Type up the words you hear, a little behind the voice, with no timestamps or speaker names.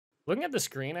Looking at the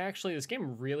screen, actually, this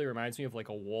game really reminds me of like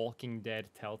a Walking Dead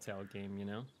Telltale game, you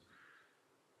know?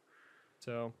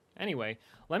 So, anyway,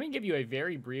 let me give you a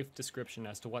very brief description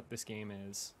as to what this game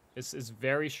is. It's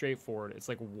very straightforward. It's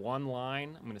like one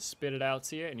line. I'm going to spit it out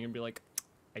to you, and you're going to be like,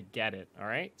 I get it, all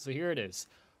right? So here it is.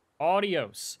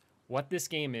 Adios. What this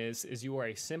game is you are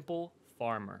a simple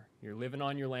farmer. You're living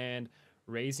on your land,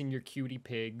 raising your cutie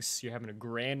pigs. You're having a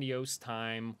grandiose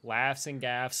time, laughs and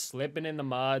gaffs, slipping in the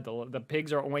mud. The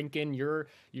pigs are oinking.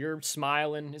 You're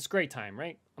smiling. It's a great time,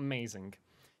 right? Amazing.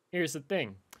 Here's the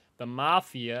thing. The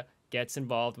mafia gets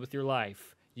involved with your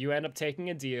life. You end up taking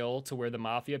a deal to where the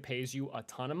mafia pays you a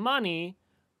ton of money,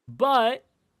 but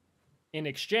in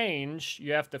exchange,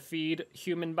 you have to feed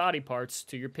human body parts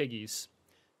to your piggies.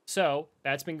 So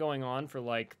that's been going on for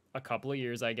like a couple of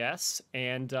years, I guess.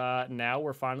 And now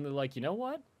we're finally like, you know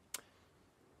what?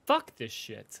 Fuck this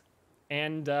shit.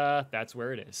 And that's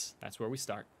where it is. That's where we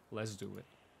start. Let's do it.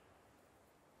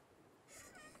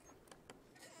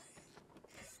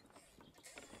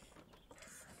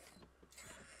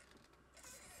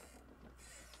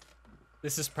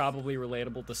 This is probably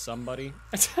relatable to somebody.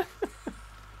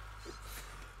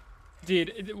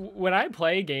 Dude, when I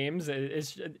play games,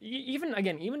 it's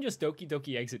even just Doki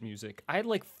Doki exit music. I had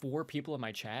like 4 people in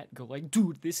my chat go like,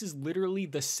 dude, this is literally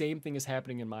the same thing as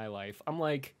happening in my life. I'm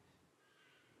like,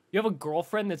 you have a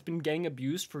girlfriend that's been getting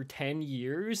abused for 10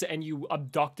 years and you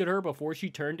abducted her before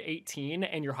she turned 18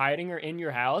 and you're hiding her in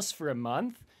your house for a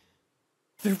month?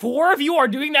 The 4 of you are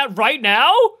doing that right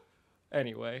now?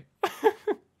 Anyway.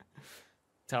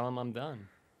 Tell him I'm done.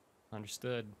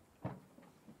 Understood.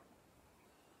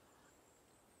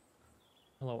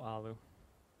 Hello, Alu.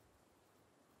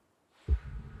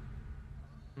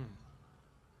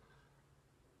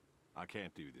 I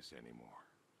can't do this anymore.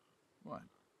 What?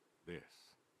 This.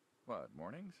 What,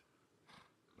 mornings?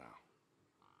 No.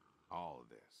 All of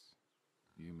this.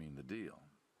 You mean the deal?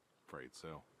 Afraid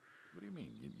so. What do you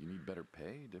mean? You need better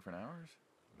pay, different hours?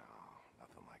 No,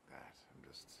 nothing like that. I'm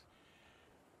just,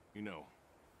 you know,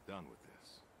 done with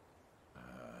this.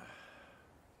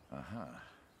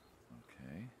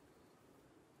 Okay.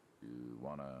 You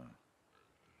wanna...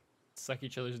 Suck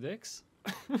each other's dicks?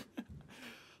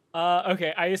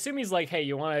 Okay, I assume he's like, hey,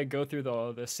 you want to go through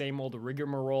the same old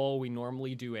rigmarole we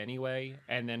normally do anyway?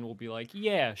 And then we'll be like,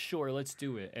 yeah, sure, let's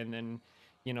do it. And then,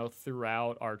 you know,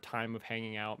 throughout our time of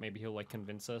hanging out, maybe he'll, like,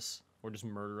 convince us or just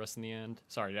murder us in the end.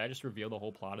 Sorry, did I just reveal the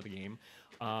whole plot of the game?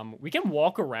 We can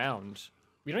walk around.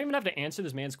 We don't even have to answer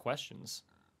this man's questions.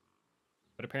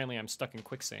 But apparently I'm stuck in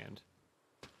quicksand.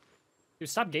 Dude,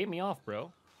 stop gating me off,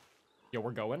 bro. Yo,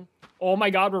 we're going. Oh my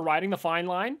god, we're riding the fine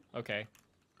line? Okay.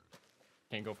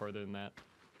 Can't go further than that.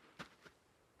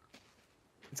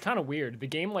 It's kind of weird. The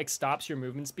game, like, stops your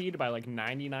movement speed by, like,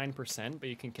 99%, but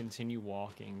you can continue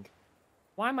walking.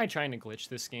 Why am I trying to glitch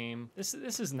this game? This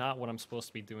is not what I'm supposed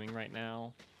to be doing right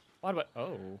now. Why do I...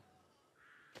 Oh.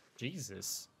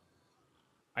 Jesus.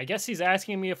 I guess he's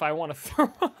asking me if I want to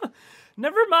throw...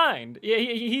 Never mind. Yeah,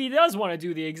 he does want to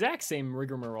do the exact same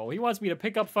rigmarole. He wants me to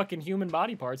pick up fucking human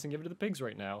body parts and give it to the pigs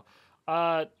right now.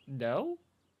 No?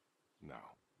 No.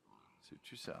 Suit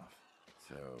yourself.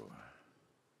 So,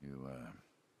 you're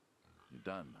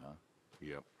done, huh?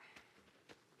 Yep.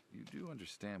 You do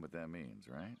understand what that means,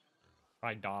 right?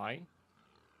 I die?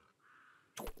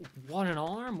 What an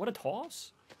arm? What a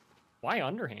toss? Why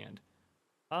underhand?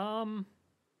 I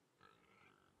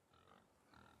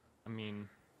mean...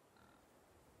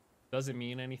 Does it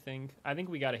mean anything? I think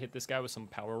we gotta hit this guy with some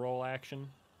power roll action.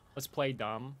 Let's play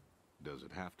dumb. Does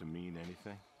it have to mean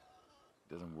anything?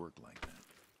 It doesn't work like that.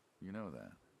 You know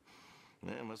that.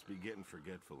 I must be getting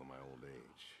forgetful in my old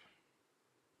age.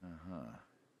 Uh-huh.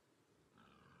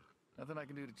 Nothing I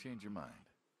can do to change your mind.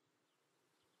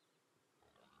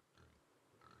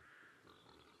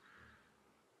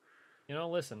 You know,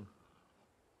 listen.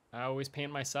 I always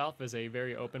paint myself as a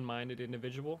very open-minded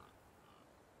individual.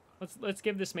 Let's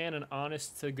give this man an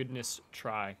honest-to-goodness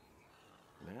try.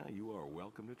 Well, you are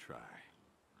welcome to try.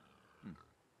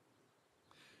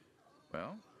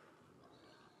 Well,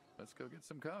 let's go get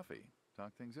some coffee.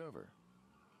 Talk things over.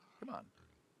 Come on.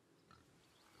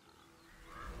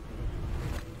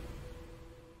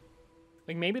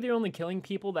 Like, maybe they're only killing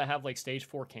people that have, like, stage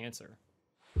 4 cancer.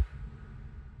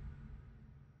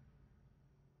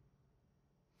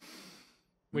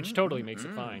 Which totally makes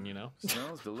it fine, you know?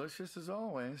 Smells delicious as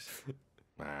always.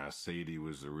 Sadie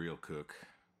was the real cook.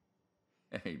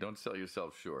 Hey, don't sell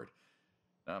yourself short.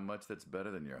 Not much that's better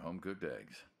than your home-cooked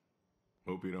eggs.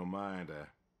 Hope you don't mind. I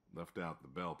left out the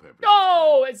bell peppers.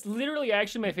 No! It's literally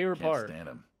actually my favorite Can't part. stand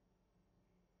 'em.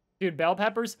 Dude, bell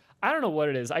peppers, I don't know what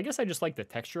it is. I guess I just like the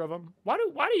texture of them. Why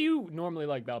do you normally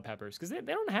like bell peppers? Because they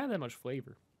don't have that much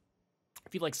flavor.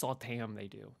 If you like saute them, they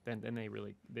do. Then they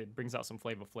really, it brings out some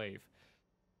flavor flav.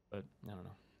 But I don't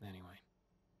know. Anyway.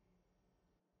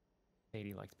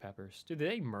 Sadie likes peppers. Dude, did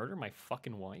they murder my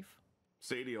fucking wife?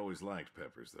 Sadie always liked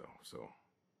peppers, though, so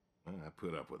I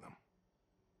put up with them.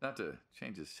 Not to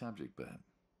change the subject, but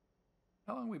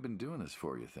how long we been doing this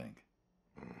for, you think?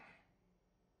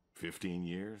 15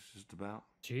 years, just about.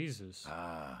 Jesus.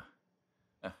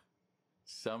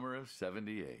 Summer of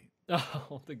 78.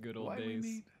 Oh, the good old Why days. we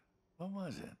meet? What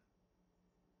was it?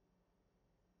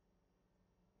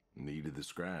 Needed the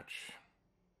scratch.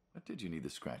 What did you need the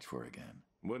scratch for again?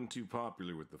 Wasn't too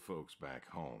popular with the folks back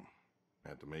home.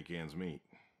 Had to make ends meet.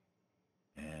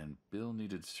 And Bill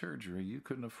needed surgery you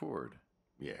couldn't afford.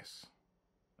 Yes.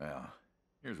 Well,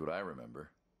 here's what I remember.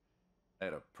 I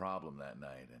had a problem that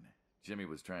night, and Jimmy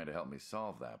was trying to help me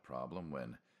solve that problem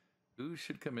when who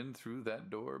should come in through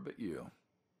that door but you?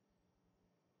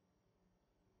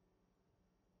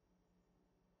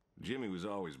 Jimmy was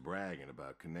always bragging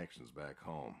about connections back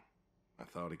home. I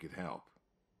thought he could help.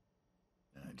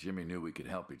 Jimmy knew we could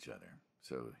help each other,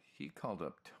 so he called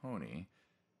up Tony.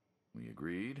 We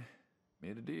agreed,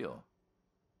 made a deal.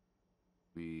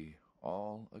 We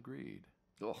all agreed.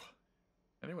 Ugh.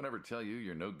 Anyone ever tell you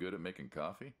you're no good at making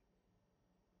coffee?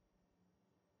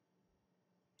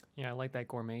 Yeah, I like that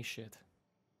gourmet shit.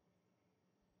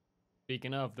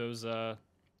 Speaking of those dead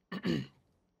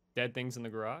things in the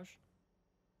garage.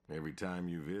 Every time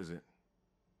you visit.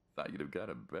 Thought you'd have got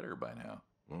it better by now.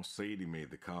 Well, Sadie made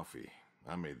the coffee.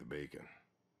 I made the bacon.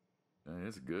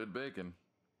 It's good bacon.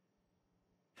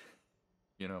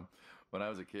 You know, when I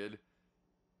was a kid,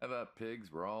 I thought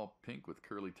pigs were all pink with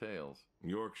curly tails.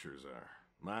 Yorkshires are.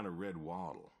 Mine are red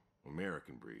wattle.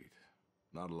 American breed.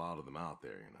 Not a lot of them out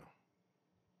there, you know.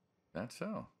 That's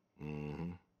so.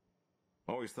 Mm-hmm.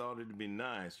 Always thought it'd be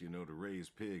nice, you know, to raise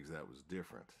pigs that was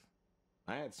different.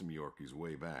 I had some Yorkies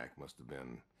way back. Must have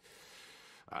been,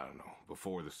 I don't know,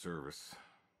 before the service.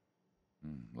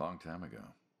 Long time ago.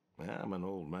 I'm an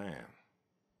old man.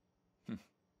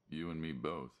 You and me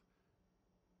both.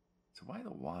 So why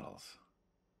the Waddles?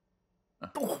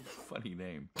 Funny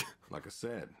name. Like I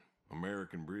said,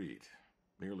 American breed.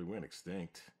 Nearly went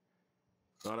extinct.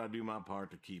 Thought I'd do my part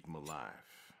to keep them alive.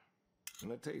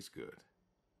 And it tastes good.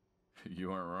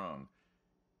 You aren't wrong.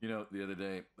 You know, the other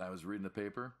day, I was reading the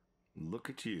paper. Look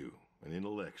at you, an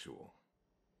intellectual.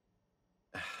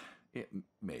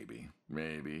 Maybe.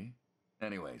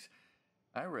 Anyways,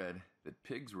 I read that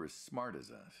pigs were as smart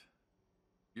as us.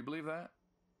 You believe that?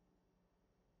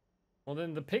 Well,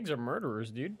 then the pigs are murderers,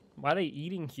 dude. Why are they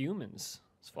eating humans?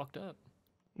 It's fucked up.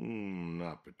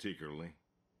 Not particularly.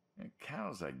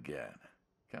 Cows, I get.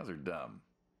 Cows are dumb.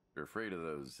 They're afraid of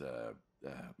those,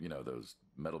 those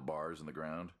metal bars in the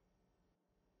ground.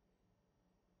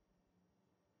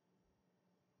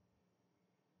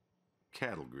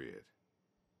 Cattle grid.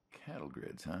 Cattle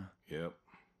grids, huh? Yep.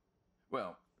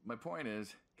 Well, my point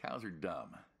is, cows are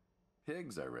dumb.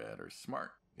 Pigs, I read, are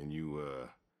smart. And you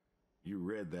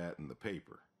read that in the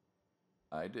paper.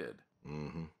 I did.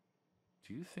 Mm-hmm.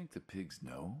 Do you think the pigs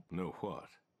know? Know what?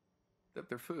 That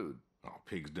they're food. Oh,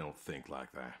 pigs don't think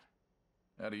like that.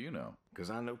 How do you know? 'Cause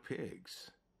I know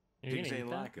pigs. You're Pigs gonna ain't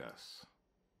eat that? like us.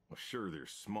 Well, sure, they're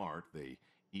smart. They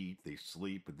eat, they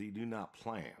sleep, but they do not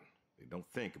plan. They don't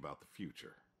think about the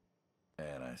future.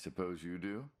 And I suppose you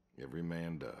do? Every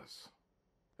man does.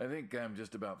 I think I'm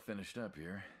just about finished up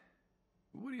here.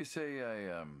 What do you say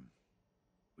I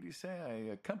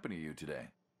accompany you today?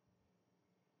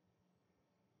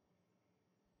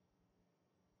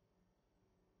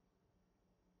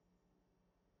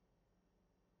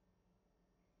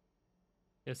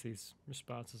 Guess these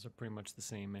responses are pretty much the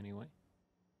same anyway.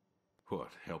 What,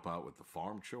 help out with the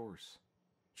farm chores?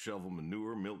 Shovel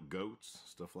manure, milk goats,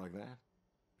 stuff like that?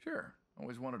 Sure.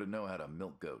 Always wanted to know how to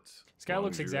milk goats. This guy long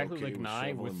looks as you're exactly okay like with Nye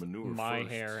shoveling with manure my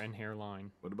first. hair and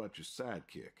hairline. What about your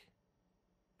sidekick?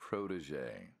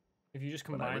 Protege. If you just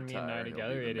When I combine me and Nye retire, he'll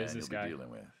together, be the it is man this you'll be guy. dealing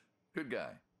with. Good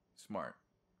guy. Smart.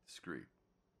 Discreet.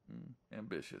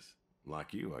 Ambitious.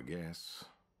 Like you, I guess.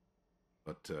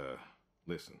 But,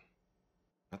 listen.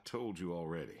 I told you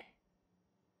already.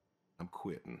 I'm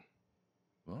quitting.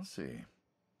 We'll see.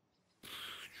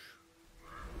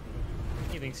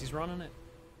 He thinks he's running it.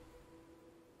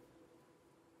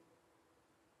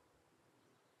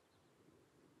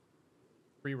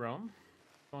 Free roam?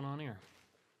 What's going on here?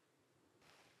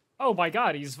 Oh my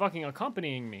god, he's fucking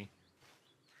accompanying me.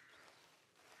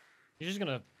 He's just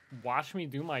gonna watch me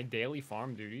do my daily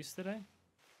farm duties today?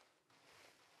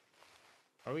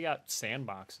 Oh, we got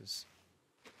sandboxes.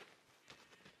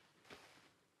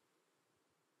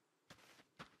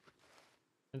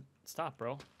 Stop,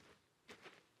 bro.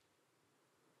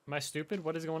 Am I stupid?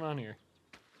 What is going on here?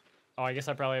 Oh, I guess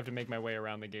I probably have to make my way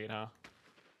around the gate, huh?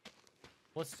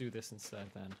 Let's do this instead,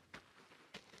 then.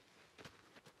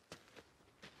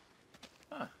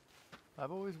 Huh.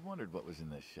 I've always wondered what was in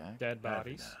this shack. Dead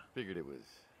bodies. Figured it was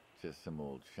just some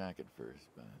old shack at first,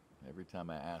 but every time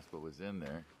I asked what was in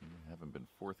there, you haven't been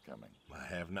forthcoming. I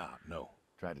have not, no.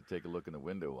 Tried to take a look in the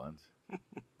window once.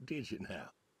 Did you now?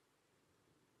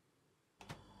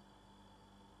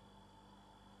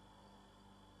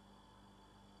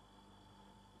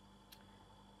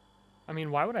 I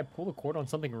mean, why would I pull the cord on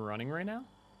something running right now?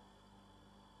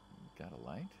 Got a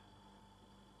light?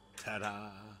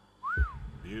 Ta-da!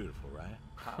 Beautiful, right?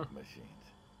 Pop machines.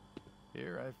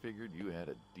 Here I figured you had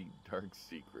a deep, dark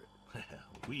secret.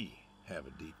 We have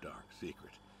a deep, dark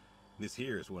secret. This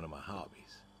here is one of my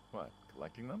hobbies. What,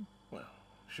 collecting them? Well,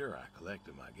 sure, I collect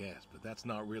them, I guess, but that's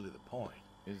not really the point.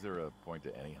 Is there a point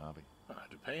to any hobby? It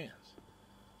depends.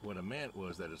 What I meant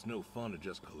was that it's no fun to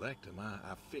just collect them. I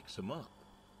fix them up.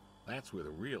 That's where the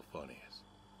real fun is.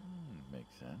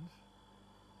 Makes sense.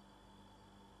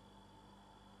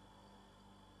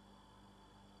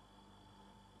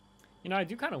 You know, I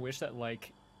do kind of wish that,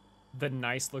 like, the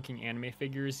nice-looking anime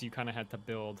figures you kind of had to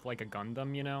build, like a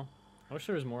Gundam, you know? I wish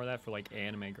there was more of that for, like,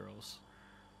 anime girls.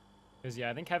 Because, yeah,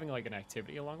 I think having, like, an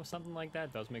activity along with something like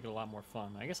that does make it a lot more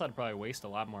fun. I guess I'd probably waste a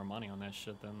lot more money on that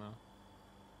shit then, though.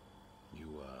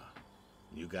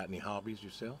 You got any hobbies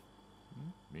yourself?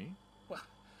 Me?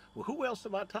 Well, who else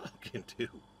am I talking to?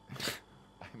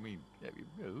 I mean,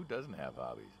 who doesn't have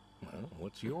hobbies? Well,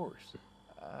 what's yours?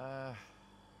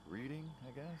 Reading,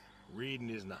 I guess? Reading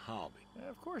isn't a hobby. Yeah,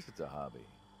 of course it's a hobby.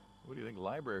 What do you think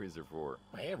libraries are for?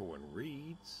 Everyone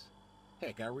reads.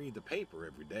 Heck, I read the paper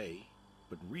every day.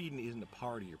 But reading isn't a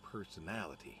part of your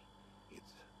personality.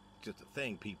 It's just a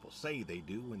thing people say they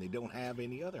do when they don't have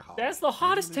any other hobby. That's the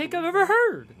hottest take I've ever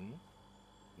heard!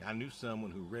 I knew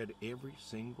someone who read every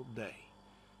single day.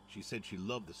 She said she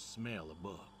loved the smell of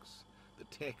books, the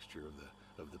texture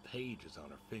of the pages on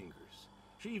her fingers.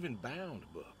 She even bound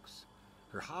books.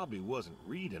 Her hobby wasn't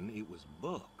reading, it was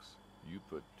books. You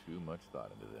put too much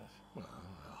thought into this. Well,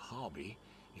 a hobby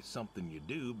is something you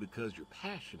do because you're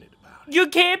passionate about it. You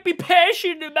can't be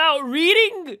passionate about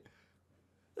reading!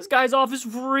 This guy's off his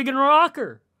friggin'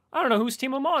 rocker. I don't know whose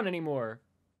team I'm on anymore.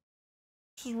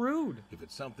 This is rude. If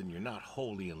it's something you're not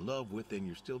wholly in love with, then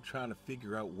you're still trying to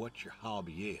figure out what your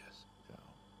hobby is. So,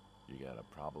 you got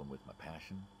a problem with my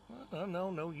passion? Well,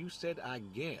 no, you said I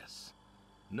guess.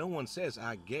 No one says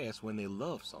I guess when they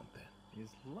love something. Is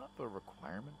love a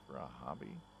requirement for a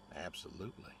hobby?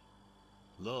 Absolutely.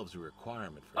 Love's a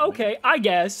requirement for Okay, me. I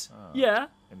guess. Yeah.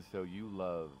 And so you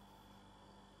love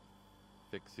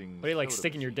fixing What are you, like, soda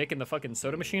sticking your machines? dick in the fucking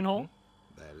soda machine hole?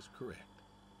 That is correct.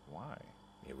 Why?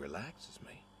 It relaxes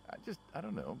me. I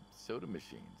don't know, soda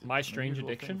machines. It's My an strange unusual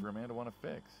thing addiction? for a man to want to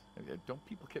fix. Don't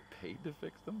people get paid to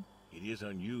fix them? It is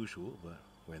unusual, but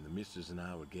when the missus and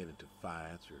I would get into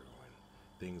fights or when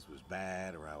things was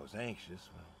bad or I was anxious,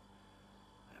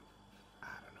 well,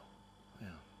 I don't know.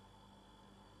 Well,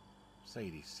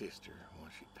 Sadie's sister,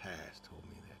 once she passed, told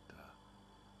me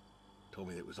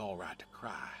that it was all right to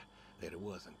cry, that it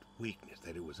wasn't weakness,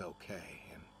 that it was okay.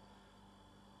 And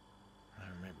I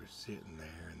remember sitting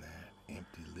there in that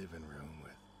empty living room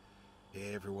with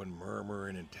everyone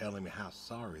murmuring and telling me how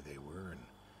sorry they were, and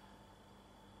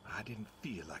I didn't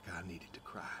feel like I needed to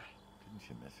cry. Didn't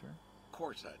you miss her? Of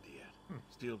course I did.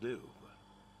 Still do,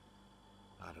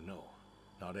 but I don't know.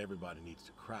 Not everybody needs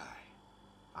to cry.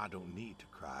 I don't need to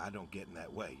cry. I don't get in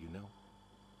that way, you know?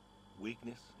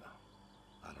 Weakness? No.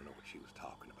 I don't know what she was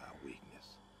talking about, weakness.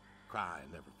 Crying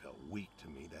never felt weak to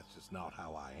me. That's just not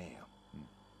how I am.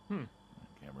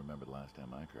 I can't remember the last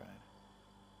time I cried.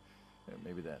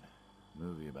 Maybe that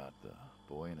movie about the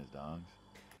boy and his dogs.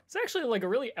 It's actually, like, a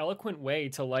really eloquent way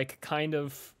to, like, kind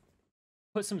of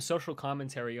put some social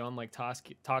commentary on, like,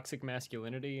 toxic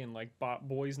masculinity and, like,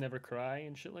 boys never cry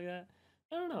and shit like that.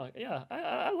 I don't know. Yeah,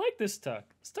 I like this tuck.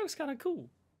 This tuck's kind of cool.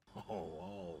 Oh,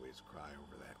 always cry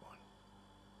over that one.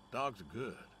 Dogs are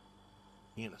good.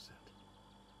 Innocent.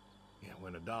 Yeah,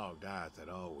 when a dog dies, that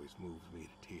always moves me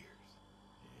to tears.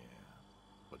 Yeah.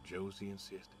 But Josie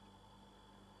insisted.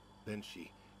 Then she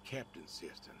kept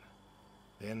insisting.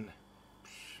 Then,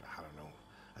 I don't know.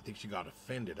 I think she got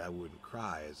offended I wouldn't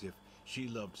cry, as if she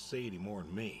loved Sadie more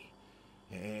than me.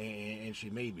 And she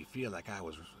made me feel like I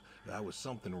was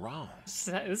something wrong.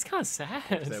 It's kind of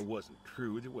sad. That wasn't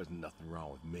true. There wasn't nothing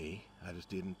wrong with me. I just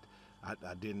didn't.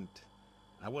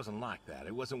 I wasn't like that.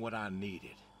 It wasn't what I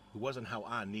needed. It wasn't how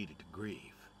I needed to grieve.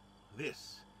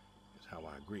 This is how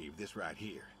I grieve. This right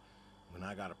here. When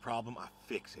I got a problem, I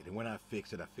fix it. And when I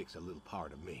fix it, I fix a little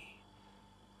part of me.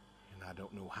 And I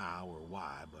don't know how or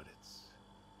why, but it's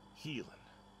healing.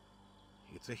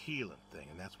 It's a healing thing,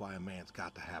 and that's why a man's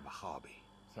got to have a hobby.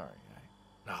 Sorry,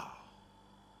 No,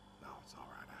 it's all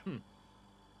right.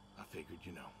 I figured,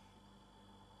 you know.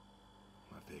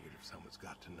 I figured if someone's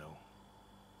got to know,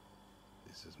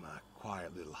 this is my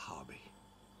quiet little hobby.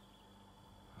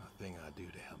 A thing I do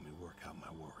to help me work out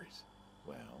my worries.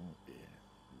 Well, yeah,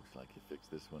 looks like you fixed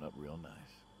this one up real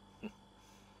nice.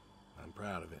 I'm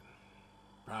proud of it.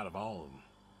 Proud of all of them.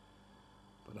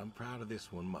 But I'm proud of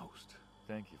this one most.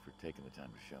 Thank you for taking the time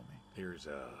to show me. There's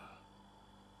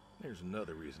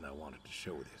another reason I wanted to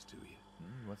show this to you.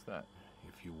 What's that?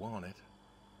 If you want it,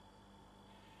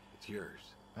 it's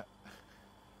yours.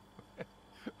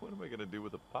 What am I gonna do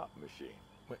with a pop machine?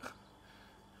 Well,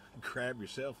 grab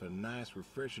yourself a nice,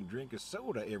 refreshing drink of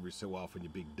soda every so often, you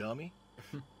big dummy.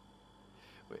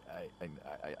 Wait, I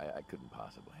couldn't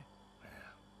possibly.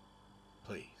 Yeah.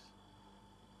 Please.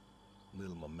 A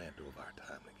little memento of our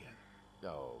time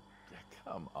together. Oh,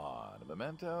 come on, a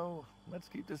memento. Let's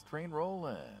keep this train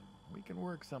rolling. We can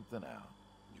work something out.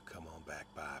 You come on back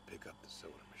by, pick up the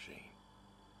soda machine.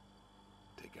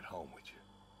 Take it home with you.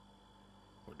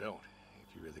 Or don't.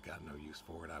 If you really got no use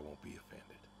for it, I won't be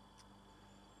offended.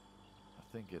 I'll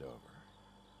think it over.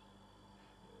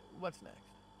 What's next?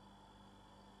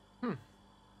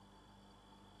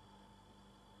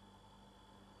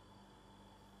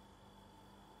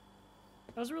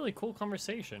 That was a really cool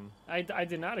conversation. I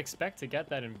did not expect to get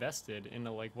that invested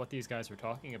into like what these guys were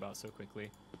talking about so quickly.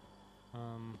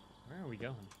 Where are we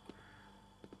going?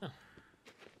 Huh.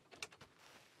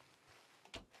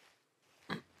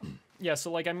 Yeah,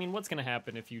 so like, I mean, what's gonna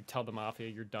happen if you tell the Mafia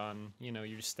you're done? You know,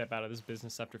 you just step out of this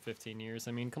business after 15 years.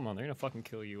 I mean, come on, they're gonna fucking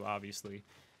kill you, obviously.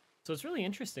 So it's really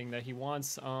interesting that he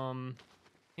wants him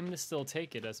to still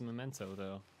take it as a memento,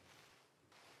 though.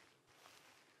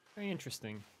 Very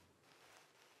interesting.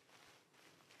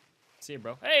 See you,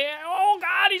 bro. Hey, oh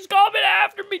God, he's coming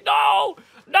after me! No,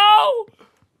 no.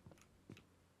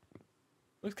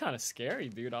 Looks kind of scary,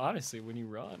 dude. Honestly, when you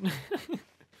run.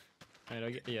 Right,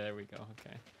 okay. Yeah, there we go.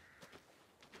 Okay.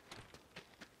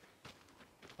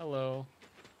 Hello,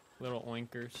 little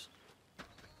oinkers.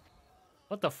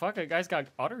 What the fuck? A guy's got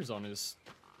udders on his.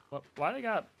 What? Why they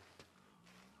got?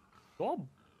 All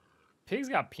pigs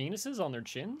got penises on their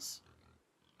chins?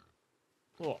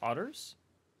 Little udders?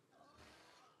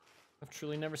 I've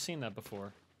truly never seen that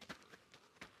before.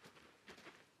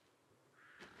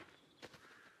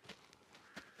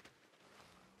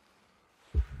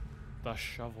 The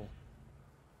shovel.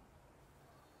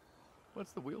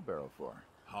 What's the wheelbarrow for?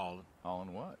 Hauling.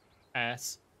 Hauling what?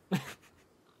 Ass.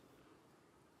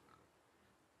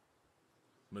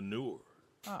 Manure.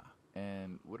 Ah,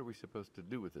 and what are we supposed to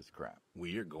do with this crap?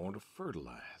 We are going to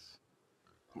fertilize.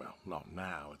 Well, not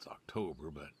now, it's October,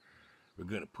 but we're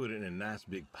going to put it in a nice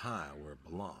big pile where it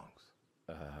belongs.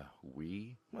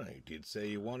 We? Well, you did say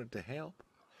you wanted to help.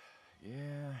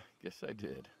 Yeah, guess I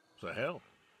did. So help.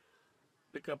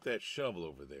 Pick up that shovel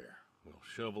over there. We'll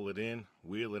shovel it in,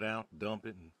 wheel it out, dump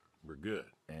it, and we're good.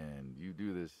 And you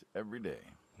do this every day?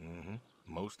 Mm-hmm.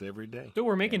 Most every day. Dude,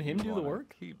 we're making And him you do the wanna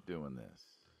work? Keep doing this.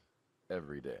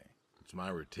 Every day. It's my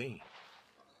routine.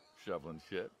 Shoveling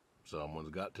shit. Someone's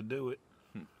got to do it.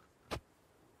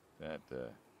 That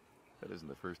isn't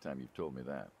the first time you've told me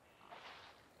that.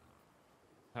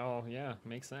 Oh, yeah,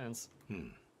 makes sense.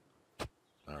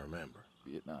 I remember.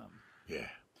 Vietnam. Yeah.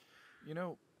 You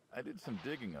know, I did some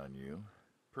digging on you.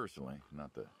 Personally,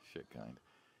 not the shit kind.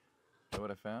 Know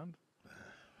what I found?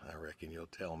 I reckon you'll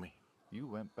tell me. You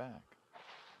went back.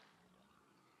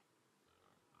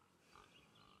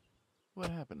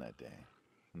 What happened that day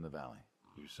in the valley?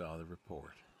 You saw the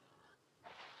report.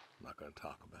 I'm not going to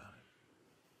talk about it.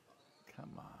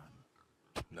 Come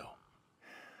on. No.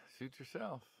 Suit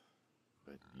yourself.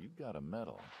 But you got a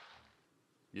medal.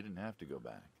 You didn't have to go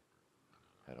back.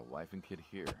 Had a wife and kid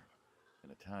here. In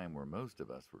a time where most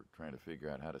of us were trying to figure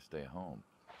out how to stay home.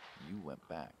 You went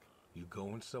back. You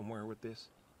going somewhere with this?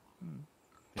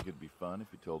 Think it'd be fun if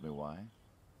you told me why?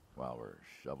 While we're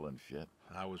shoveling shit?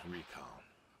 I was recon.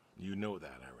 You know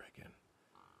that, I reckon.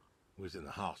 Was in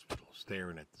the hospital,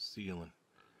 staring at the ceiling,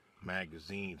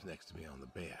 magazines next to me on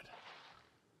the bed.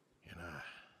 And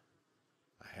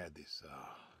I had this,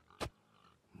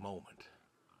 moment.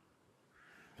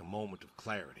 A moment of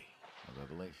clarity. A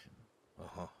revelation.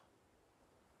 Uh-huh.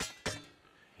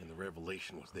 And the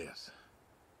revelation was this.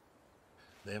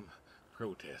 Them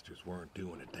protesters weren't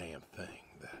doing a damn thing.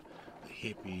 The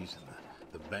hippies and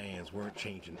the bands weren't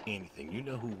changing anything. You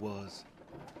know who was?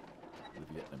 The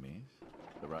Vietnamese?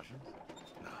 The Russians?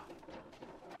 No.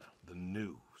 The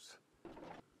news.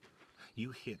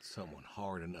 You hit someone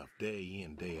hard enough day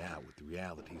in, day out with the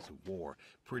realities of war,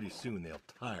 pretty soon they'll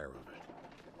tire of it.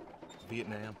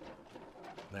 Vietnam,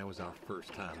 that was our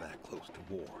first time that close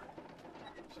to war.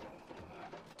 So,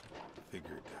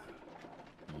 figured,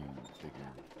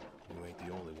 you ain't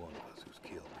the only one of us who's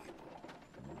killed people.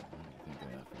 I think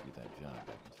I offered you that job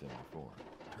back in '74.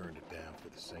 Turned it down for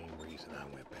the same reason I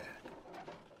went back.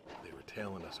 They were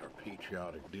telling us our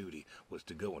patriotic duty was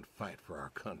to go and fight for our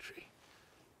country.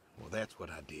 Well, that's what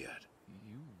I did.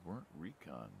 You weren't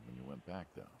recon when you went back,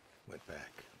 though. Went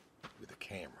back with a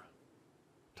camera.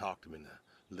 Talked them into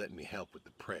letting me help with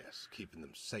the press, keeping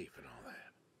them safe and all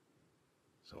that.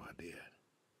 So I did.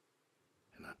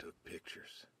 And I took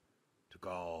pictures. Took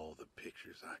all the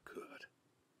pictures I could.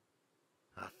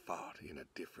 I fought in a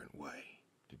different way.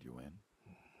 Did you win?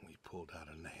 We pulled out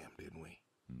of Nam, didn't we?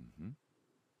 Mm-hmm.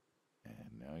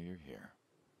 And now you're here.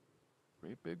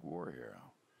 Great big war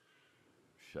hero.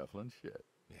 Shuffling shit.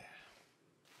 Yeah.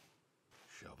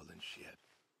 Shoveling shit.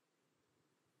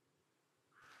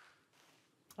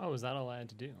 Oh, is that all I had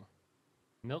to do?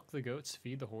 Milk the goats,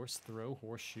 feed the horse, throw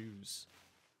horseshoes.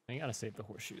 I gotta save the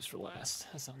horseshoes for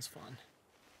last. That sounds fun.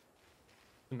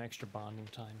 Some extra bonding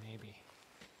time, maybe.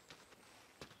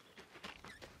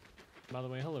 By the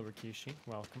way, hello, Rikishi.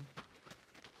 Welcome.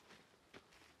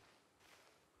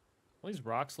 All these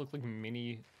rocks look like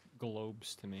mini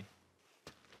globes to me.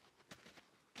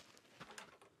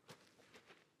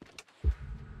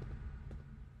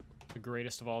 The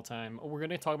greatest of all time. Oh, we're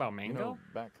gonna talk about mango? You know,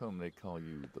 back home they call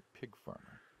you the pig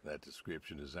farmer. That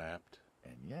description is apt.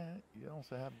 And yet, you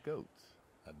also have goats.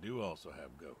 I do also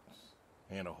have goats.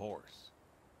 And a horse.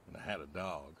 And I had a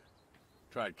dog.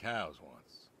 Tried cows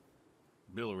once.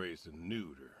 Bill raised a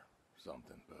newt or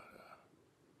something, but,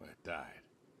 well, it died.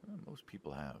 Well, most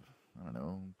people have, I don't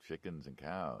know, chickens and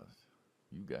cows.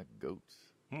 You got goats.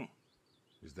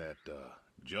 Is that,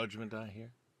 judgment I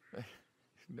hear?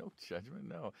 No judgment,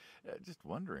 no. Just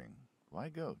wondering, why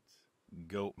goats?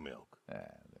 Goat milk.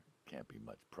 There can't be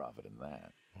much profit in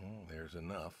that. Well, there's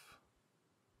enough.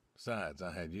 Besides,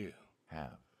 I had you.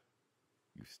 Have.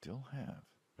 You still have.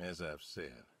 As I've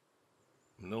said,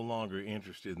 I'm no longer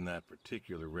interested in that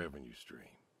particular revenue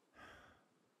stream.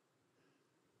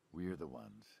 We're the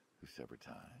ones who sever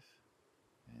ties.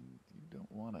 And you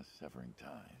don't want us severing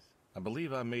ties. I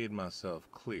believe I made myself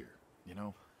clear. You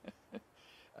know,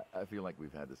 I feel like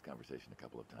we've had this conversation a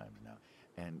couple of times now,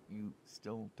 and you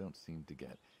still don't seem to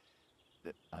get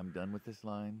that I'm done with this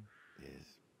line is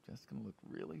just going to look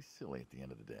really silly at the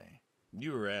end of the day.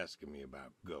 You were asking me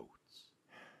about goats.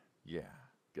 Yeah,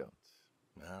 goats.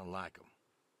 I like them.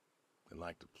 They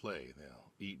like to play.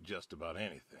 They'll eat just about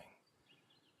anything.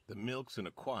 The milk's an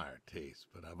acquired taste,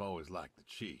 but I've always liked the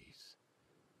cheese.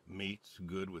 Meat's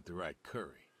good with the right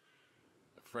curry.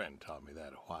 A friend taught me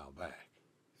that a while back.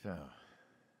 So,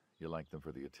 you like them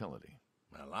for the utility?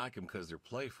 I like them because they're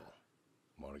playful.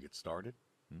 Want to get started?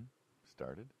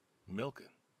 Started? Milking.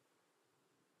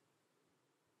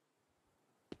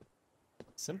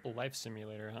 Simple life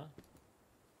simulator, huh?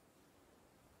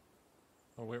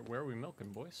 Oh, where are we milking,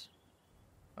 boys?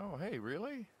 Oh, hey,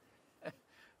 really?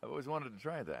 I've always wanted to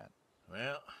try that.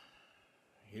 Well,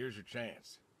 here's your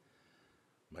chance.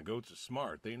 My goats are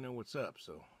smart. They know what's up,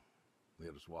 so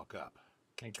they'll just walk up.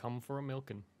 They come for a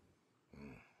milking.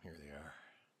 Here they are.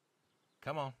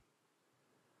 Come on.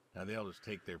 Now they'll just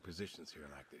take their positions here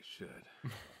like they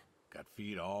should. Got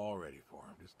feed all ready for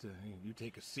them. Just you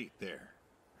take a seat there.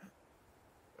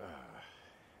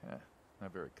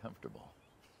 Not very comfortable.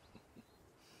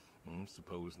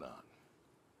 Suppose not.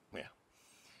 Well,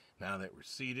 now that we're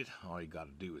seated, all you got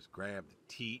to do is grab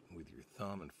the teat with your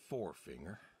thumb and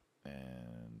forefinger.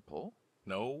 And pull?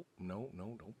 No,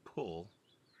 don't pull.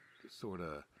 Just sort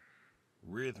of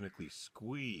rhythmically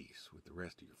squeeze with the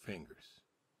rest of your fingers.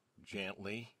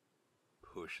 Gently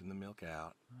pushing the milk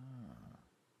out.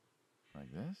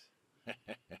 Like this?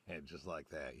 Just like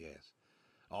that, yes.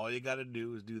 All you got to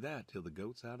do is do that till the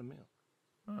goat's out of milk.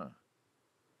 Huh.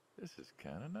 This is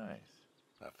kind of nice.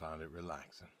 I found it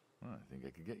relaxing. Well, I think I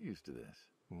could get used to this.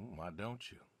 Why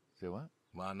don't you? Say what?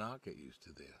 Why not get used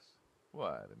to this?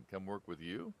 What, and come work with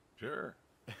you? Sure.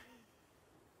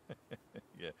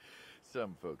 Yeah,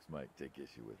 some folks might take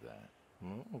issue with that.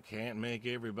 Well, can't make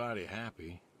everybody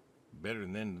happy. Better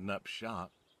than ending up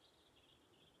shot.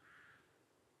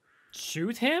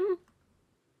 Shoot him?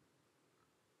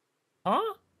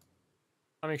 Huh?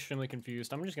 I'm extremely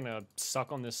confused. I'm just gonna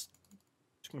suck on this.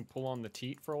 Just gonna pull on the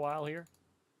teat for a while here.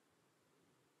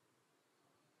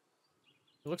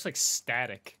 It looks like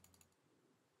static.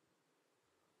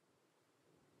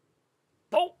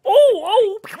 Oh, oh,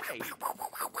 oh!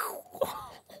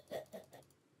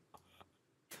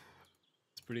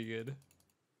 It's pretty good.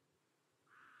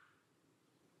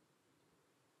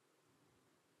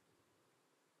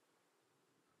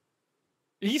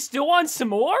 He still wants some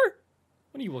more?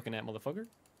 What are you looking at, motherfucker?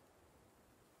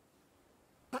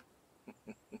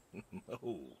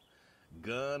 Oh,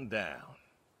 gun down.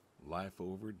 Life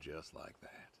over just like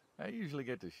that. I usually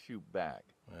get to shoot back.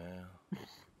 Well,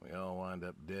 we all wind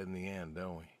up dead in the end,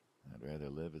 don't we? I'd rather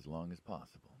live as long as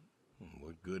possible.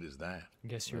 What good is that?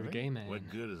 Guess you're a Really? gay man. What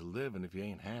good is living if you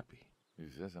ain't happy? Who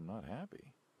says I'm not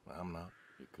happy? I'm not.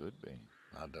 You could be.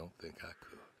 I don't think I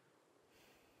could.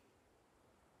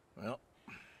 Well,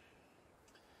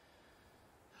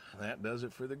 that does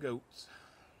it for the goats.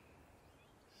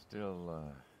 Still,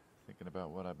 thinking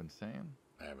about what I've been saying?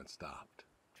 I haven't stopped.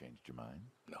 Changed your mind?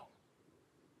 No.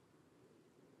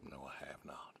 No, I have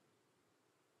not.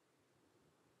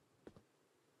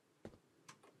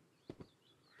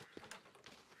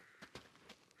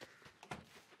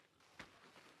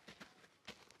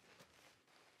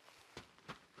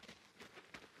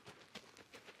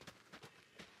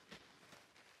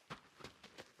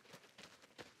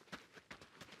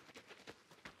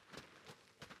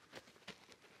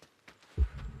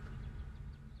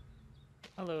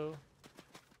 Hello.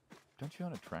 Don't you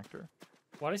own a tractor?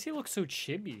 Why does he look so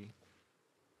chibi?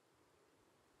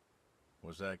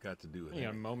 What's that got to do with You it?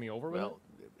 gonna mow me over with Well,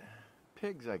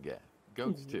 pigs I get.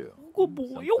 Goats too. Good boy.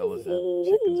 Some fellas have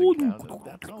chickens and cows, and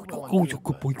that's all well and good,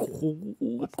 but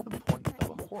what's the point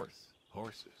of a horse?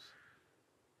 Horses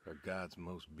are God's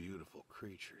most beautiful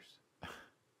creatures.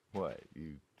 What,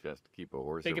 you just keep a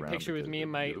horse Take a around picture with because me they're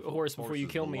and my beautiful? horse before you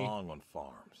Horses kill me. belong on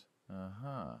farms.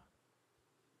 Uh-huh.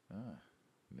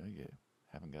 No, you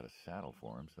haven't got a saddle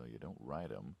for him, so you don't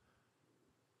ride him.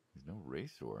 He's no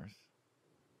racehorse.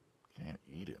 Can't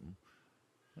eat him.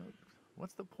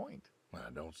 What's the point? I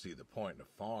don't see the point in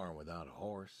a farm without a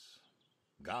horse.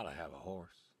 Gotta have a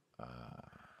horse.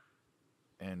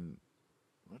 And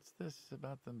what's this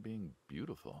about them being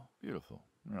beautiful? Beautiful,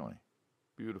 really.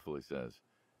 Beautiful, he says.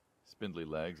 Spindly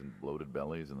legs and bloated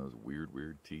bellies and those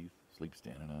weird teeth. Sleep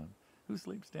standing up. Who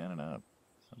sleeps standing up?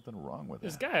 Something wrong with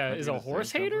This that. guy Aren't is you a gonna say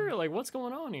horse hater? something? Like, what's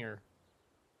going on here?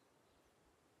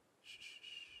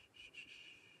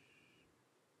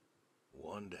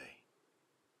 One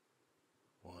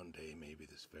day maybe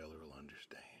this fella will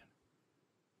understand.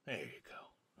 There you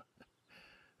go.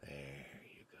 There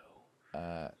you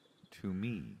go. To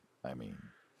me, I mean.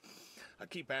 I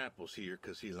keep apples here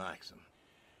 'cause he likes them.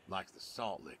 Likes the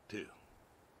salt lick, too.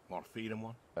 Want to feed him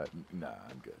one? Nah,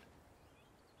 I'm good.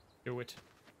 Do it.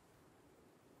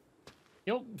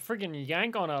 He'll friggin'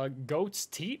 yank on a goat's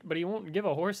teat, but he won't give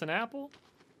a horse an apple?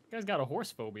 You guy's got a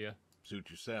horse phobia. Suit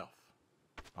yourself.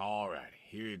 All righty,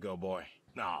 here you go, boy.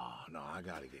 No, I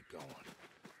gotta get going.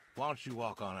 Why don't you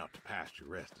walk on out to pasture,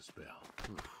 rest a spell?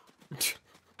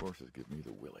 Horses give me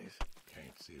the willies.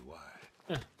 Can't see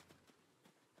why.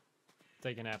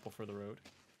 Take an apple for the road.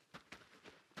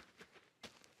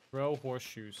 Row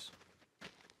horseshoes.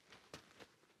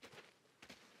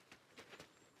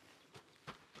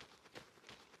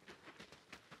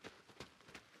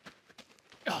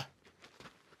 Ah!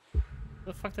 Where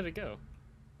the fuck did it go?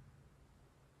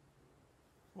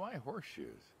 Why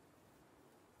horseshoes?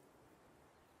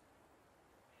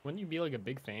 Wouldn't you be like a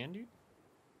big fan, dude?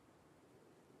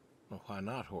 Well, why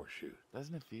not horseshoes?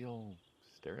 Doesn't it feel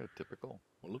stereotypical?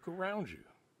 Well, look around you.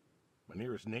 My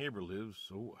nearest neighbor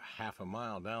lives, half a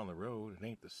mile down the road. It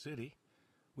ain't the city.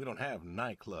 We don't have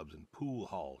nightclubs and pool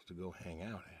halls to go hang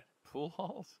out at. Pool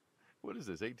halls? What is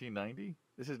this, 1890?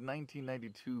 This is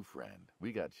 1992, friend.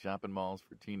 We got shopping malls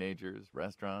for teenagers,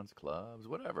 restaurants, clubs,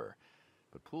 whatever.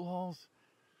 But pool halls?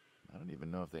 I don't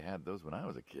even know if they had those when I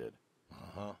was a kid.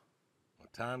 Uh-huh. Well,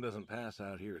 time doesn't pass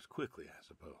out here as quickly, I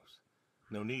suppose.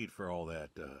 No need for all that,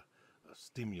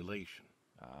 stimulation.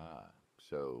 Ah,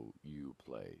 so you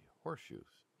play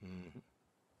horseshoes. Mm-hmm.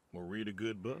 Or read a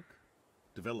good book.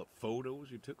 Develop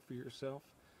photos you took for yourself.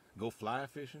 Go fly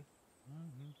fishing.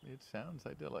 Mm-hmm. It sounds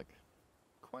idyllic.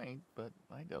 Quaint, but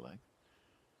idyllic.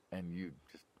 And you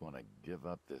just want to give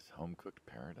up this home-cooked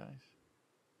paradise?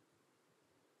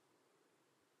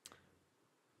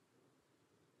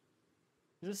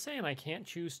 Is this saying I can't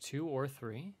choose 2 or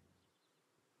 3?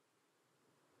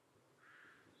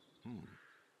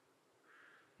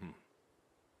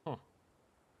 Huh.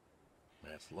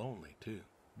 That's lonely, too.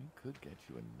 We could get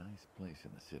you a nice place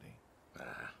in the city.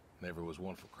 Never was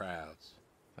one for crowds.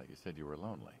 Thought you said you were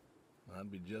lonely.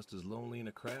 I'd be just as lonely in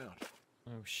a crowd.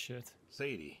 Oh, shit.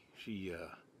 Sadie,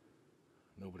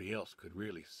 nobody else could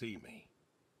really see me.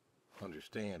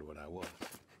 Understand what I was.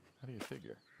 How do you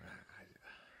figure?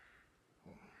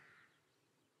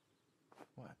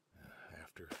 What?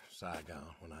 After Saigon,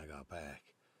 when I got back,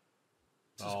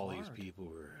 This is all these hard. people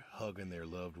were hugging their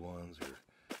loved ones or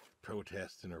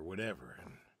protesting or whatever,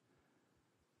 and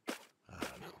I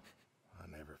don't know. I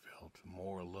never felt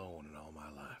more alone in all my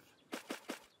life.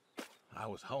 I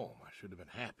was home. I should have been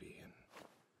happy, and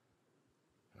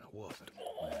I wasn't.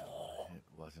 Well, it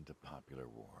wasn't a popular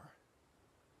war.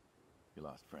 You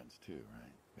lost friends too,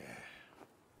 right? Yeah,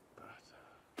 but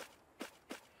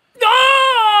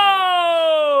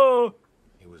No!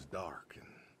 it was dark, and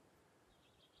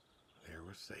there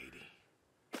was Sadie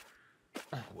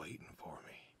waiting for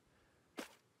me.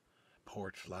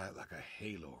 Porch light like a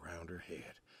halo around her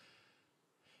head.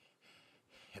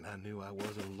 And I knew I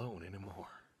wasn't alone anymore.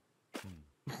 So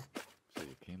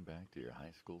you came back to your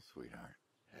high school sweetheart.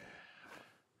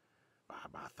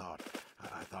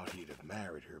 I thought he'd have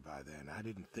married her by then. I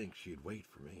didn't think she'd wait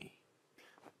for me.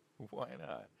 Why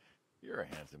not? You're a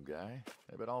handsome guy.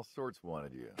 I bet all sorts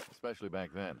wanted you, especially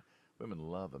back then. Women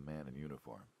love a man in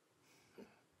uniform.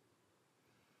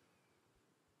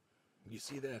 You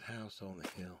see that house on the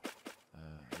hill?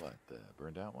 What, the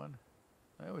burned out one?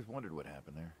 I always wondered what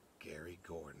happened there. Gary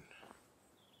Gordon,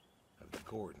 of the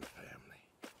Gordon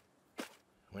family.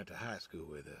 Went to high school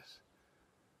with us.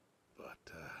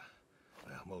 But,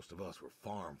 well, most of us were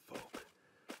farm folk.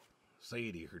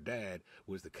 Sadie, her dad,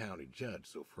 was the county judge,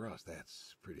 so for us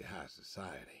that's pretty high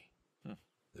society.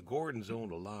 The Gordons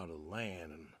owned a lot of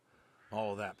land, and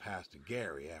all that passed to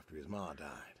Gary after his ma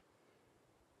died.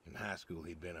 In high school,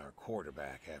 he'd been our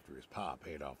quarterback after his pa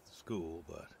paid off the school,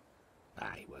 but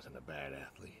he wasn't a bad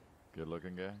athlete.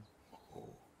 Good-looking guy?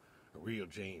 Oh, a real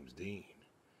James Dean.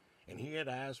 And he had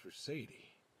eyes for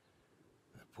Sadie.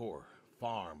 The poor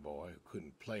farm boy who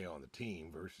couldn't play on the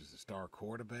team versus the star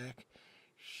quarterback.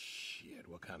 Shit,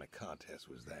 what kind of contest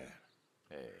was that?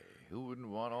 Hey, who wouldn't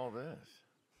want all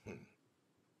this?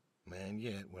 Man,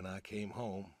 yet when I came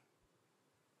home,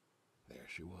 there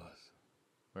she was.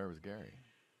 Where was Gary?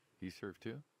 He served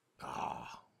too?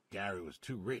 Gary was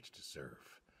too rich to serve.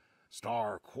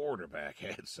 Star quarterback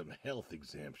had some health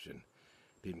exemption.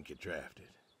 Didn't get drafted.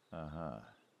 Uh-huh.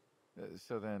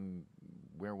 So then,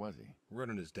 where was he?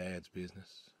 Running his dad's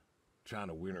business. Trying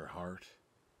to win her heart.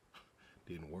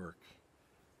 Didn't work.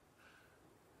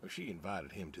 Well, she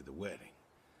invited him to the wedding.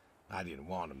 I didn't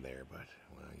want him there, but,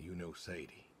 well, you know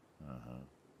Sadie. Uh-huh.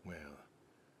 Well,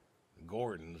 the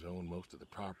Gordons own most of the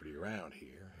property around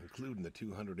here, including the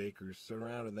 200 acres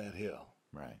surrounding that hill.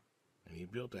 Right. And he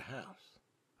built a house.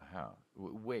 A house?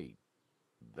 Wait,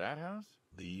 that house?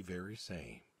 The very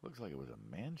same. Looks like it was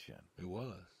a mansion. It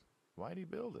was. Why'd he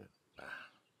build it?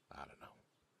 I don't know.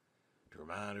 To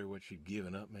remind her what she'd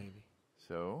given up, maybe?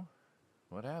 So,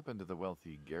 what happened to the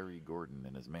wealthy Gary Gordon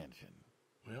in his mansion?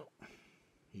 Well,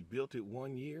 he built it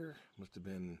one year. Must have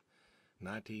been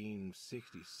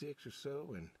 1966 or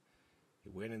so, and he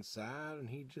went inside and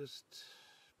he just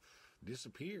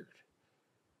disappeared.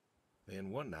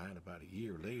 Then one night, about a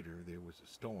year later, there was a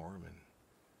storm and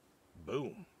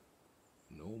boom,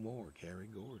 no more Gary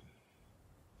Gordon.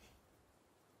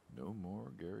 No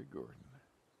more Gary Gordon.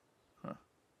 Huh.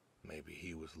 Maybe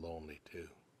he was lonely too.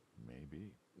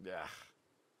 Maybe.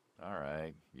 All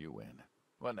right, you win.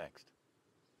 What next?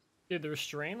 Dude, the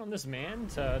restraint on this man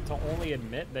to only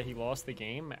admit that he lost the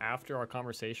game after our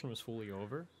conversation was fully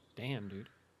over. Damn, dude.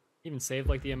 Even saved,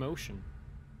 like, the emotion.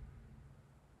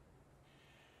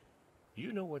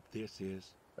 You know what this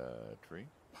is? Tree?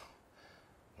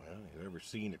 Well, you ever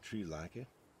seen a tree like it?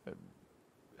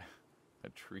 A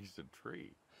tree's a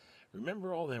tree.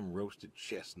 Remember all them roasted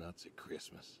chestnuts at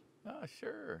Christmas? Oh,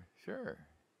 sure.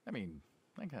 I mean,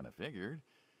 I kind of figured.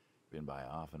 Been by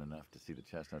often enough to see the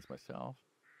chestnuts myself.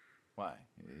 Why?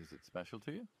 Is it special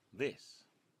to you? This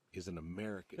is an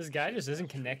American. This guy just isn't chestnut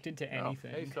tree. connected to Oh,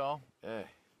 anything. hey, Saul.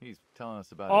 He's telling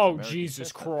us about Oh, his American Jesus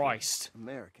chestnut tree. Christ.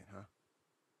 American, huh?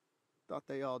 Thought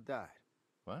they all died.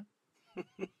 What?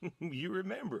 You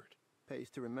remembered. Pays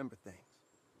to remember things.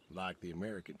 Like the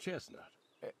American chestnut.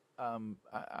 I'm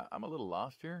a little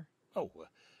lost here. Oh,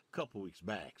 a couple weeks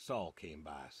back, Saul came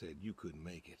by, said you couldn't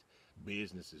make it.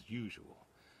 Business as usual.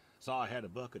 Saw I had a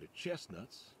bucket of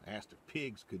chestnuts, asked if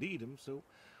pigs could eat them, so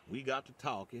we got to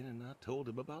talking, and I told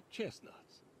him about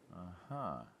chestnuts.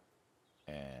 Uh-huh.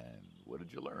 And what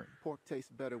did you learn? Pork tastes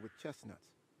better with chestnuts.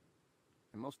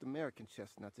 And most American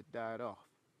chestnuts had died off.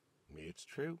 It's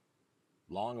true.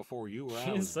 Long before you or I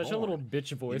He was has such a born, little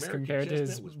bitch voice the American compared to his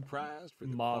chestnut was prized for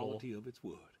the model. quality of its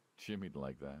wood. Jimmy'd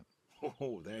like that.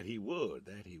 Oh, that he would.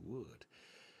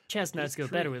 Chestnuts This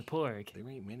go better tree, with pork. There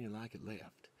ain't many like it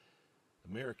left.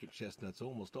 American chestnuts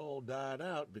almost all died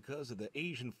out because of the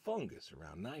Asian fungus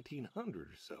around 1900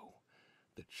 or so.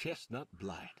 The chestnut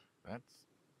blight. That's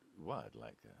what,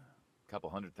 like a couple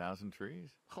 100,000 trees?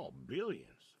 Oh, billions.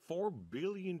 4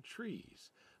 billion trees.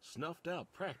 Snuffed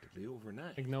out practically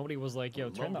overnight. Like nobody was like, yo,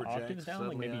 turn the Lumberjacks octaves down, like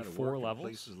suddenly maybe out of 4 work in levels.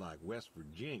 places like West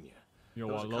Virginia. Yo,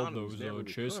 Those I love economies those never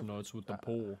recovered. chestnuts with the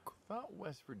pork. Thought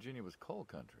West Virginia was coal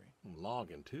country.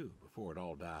 Logging, too, before it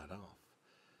all died off.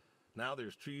 Now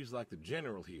there's trees like the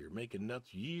General here, making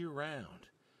nuts year-round.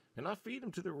 And I feed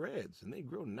them to the reds, and they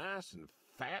grow nice and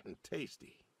fat and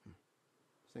tasty.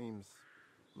 Seems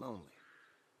lonely.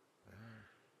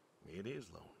 It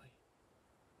is lonely.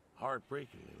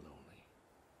 Heartbreakingly lonely.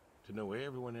 To know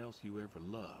everyone else you ever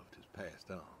loved has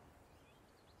passed on.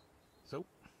 So,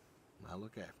 I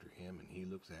look after him, and he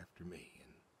looks after me,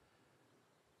 and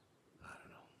I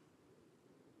don't know.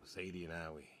 Sadie and I,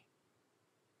 we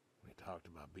talked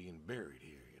about being buried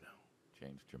here, you know.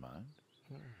 Changed your mind?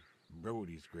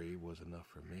 Brody's grave was enough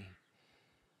for me.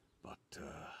 But,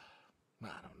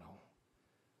 I don't know.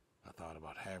 I thought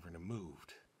about having him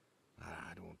moved.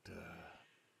 I don't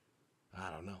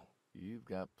know. You've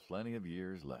got plenty of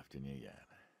years left in you yet.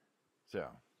 So,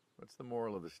 what's the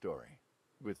moral of the story?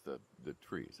 With the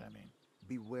trees, I mean.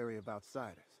 Be wary of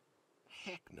outsiders.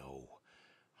 Heck no.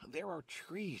 There are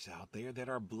trees out there that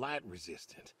are blight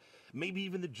resistant. Maybe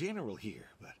even the General here,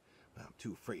 but I'm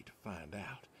too afraid to find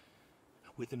out.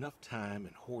 With enough time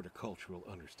and horticultural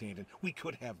understanding, we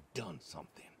could have done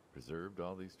something. Preserved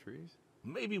all these trees?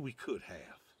 Maybe we could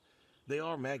have. They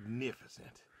are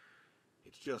magnificent.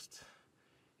 It's just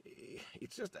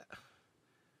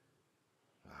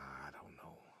I don't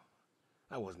know.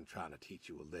 I wasn't trying to teach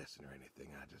you a lesson or anything.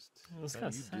 That's Well, kind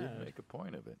of you sad. did make a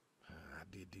point of it. I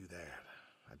did do that.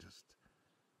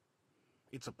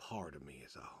 It's a part of me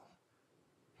is all.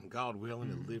 And God willing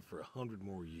to live for 100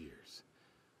 more years.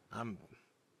 I don't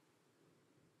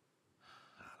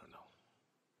know.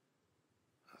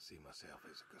 I see myself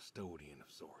as a custodian of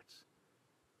sorts.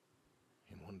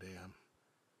 And one day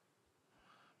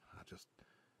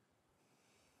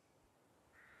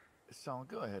Saul,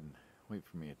 go ahead and wait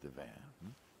for me at the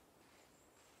van.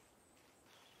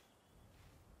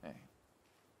 Hey.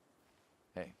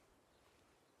 Hey.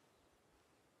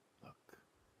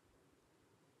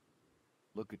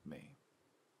 Look at me.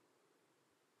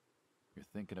 You're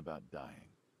thinking about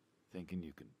dying. Thinking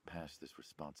you can pass this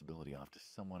responsibility off to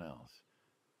someone else.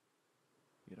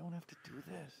 You don't have to do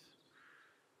this.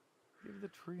 Give the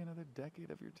tree another decade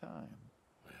of your time.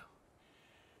 Well,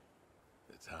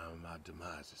 the time of my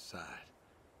demise aside,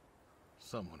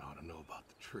 someone ought to know about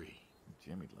the tree.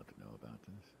 Jimmy'd love to know about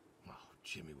this. Oh,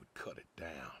 Jimmy would cut it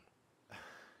down.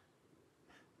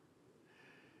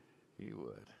 He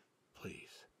would.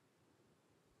 Please.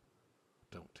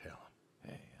 Don't tell him.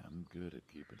 Hey, I'm good at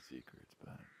keeping secrets,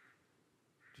 but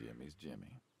Jimmy's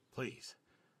Jimmy. Please.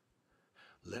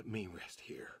 Let me rest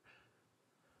here.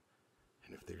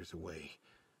 And if there's a way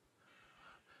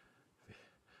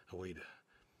to...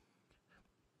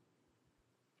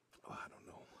 Oh, I don't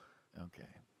know. Okay.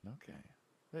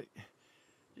 Hey,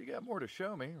 you got more to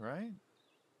show me, right?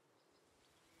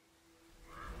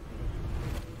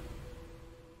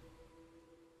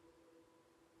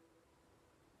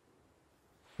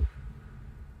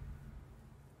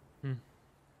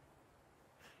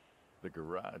 The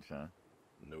garage, huh?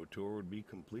 No tour would be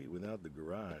complete without the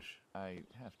garage. I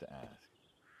have to ask,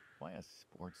 why a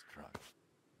sports truck?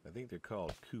 I think they're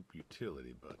called coupe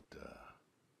utility, but,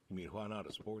 you mean why not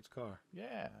a sports car?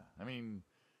 Yeah, I mean,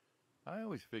 I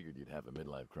always figured you'd have a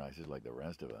midlife crisis like the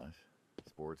rest of us.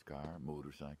 Sports car,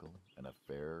 motorcycle, an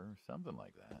affair, something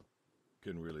like that.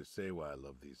 Couldn't really say why I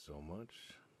love these so much.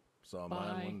 Saw Bye.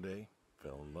 mine one day,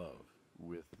 fell in love.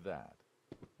 With that,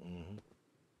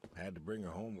 Had to bring her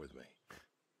home with me.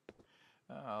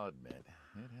 I'll admit,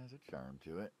 it has a charm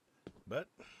to it. But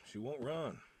she won't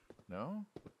run. No?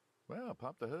 Well,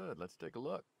 pop the hood. Let's take a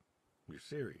look. You're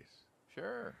serious?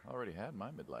 Sure, already had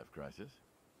my midlife crisis.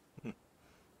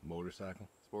 Motorcycle?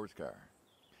 Sports car.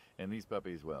 And these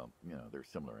puppies, well, you know, they're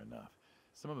similar enough.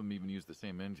 Some of them even use the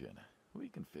same engine. We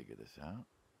can figure this out.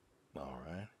 All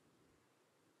right.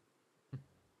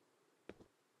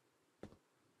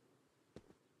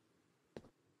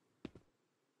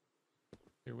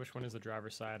 Dude, which one is the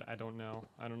driver's side? I don't know.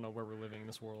 I don't know where we're living in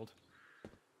this world.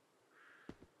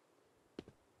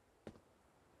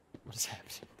 What is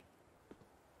happening?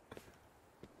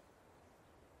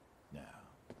 Now,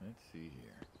 let's see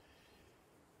here.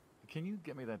 Can you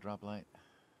get me that drop light?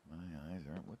 My eyes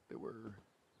aren't what they were.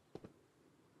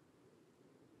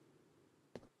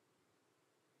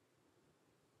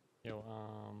 Yo,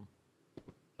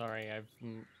 sorry,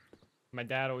 My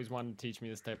dad always wanted to teach me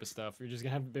this type of stuff. You're just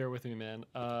gonna have to bear with me, man.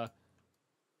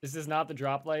 This is not the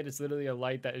drop light. It's literally a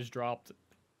light that is dropped.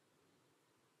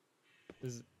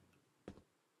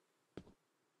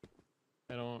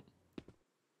 I don't...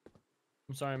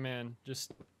 I'm sorry, man.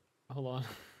 Just hold on.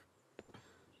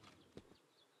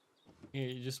 Here,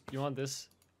 you want this?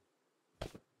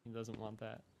 He doesn't want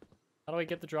that. How do I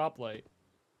get the drop light?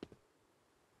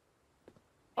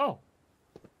 Oh!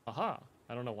 Aha!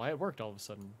 I don't know why it worked all of a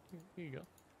sudden. Here you go.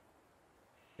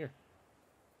 Here.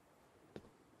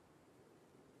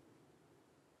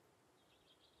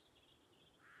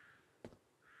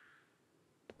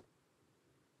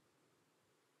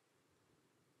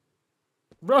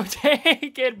 Bro,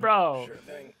 take it, bro! Sure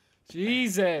thing.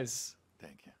 Jesus!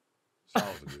 Thank you.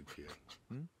 Saul's a good kid.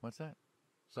 What's that?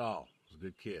 Saul was a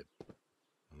good kid.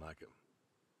 I like him.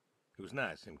 It was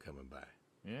nice him coming by.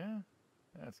 Yeah?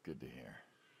 That's good to hear.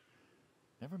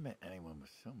 Never met anyone with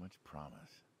so much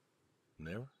promise.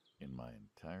 Never? In my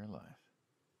entire life.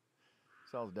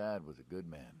 Saul's dad was a good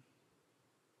man.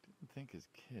 Didn't think his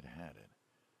kid had it.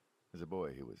 As a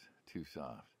boy, he was too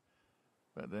soft.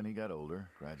 But then he got older,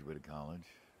 graduated college,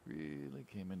 really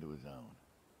came into his own.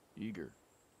 Eager,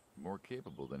 more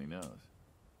capable than he knows.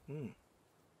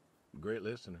 Great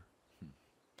listener.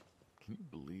 Can you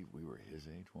believe we were his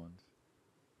age once?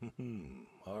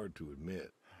 Hard to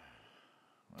admit.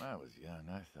 When I was young,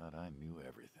 I thought I knew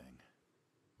everything.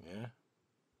 Yeah?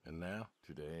 And now?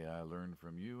 Today, I learned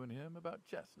from you and him about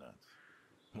chestnuts.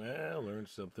 Well, learn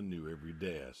something new every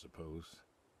day, I suppose.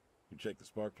 You check the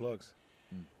spark plugs?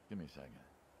 Give me a second.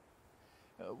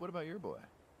 What about your boy?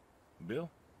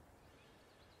 Bill?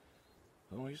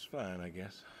 Oh, he's fine, I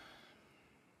guess.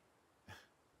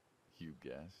 You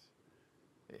guess.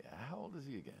 Hey, how old is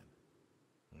he again?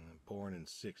 Born in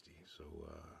 60, so,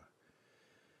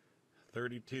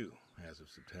 32 as of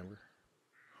September.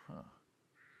 Huh.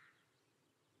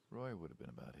 Roy would have been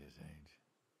about his age.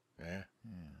 Yeah?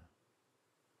 Yeah.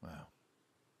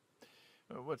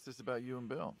 Wow. What's this about you and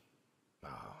Bill?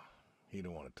 Oh, he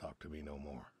don't want to talk to me no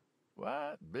more.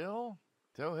 What? Bill?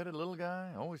 Tow-headed little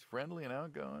guy? Always friendly and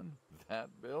outgoing? That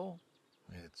Bill?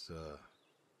 It's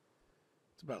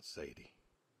about Sadie.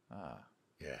 Ah.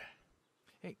 Yeah.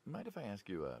 Hey, mind if I ask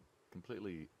you a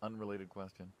completely unrelated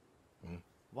question? Hmm?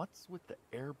 What's with the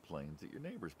airplanes at your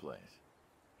neighbor's place?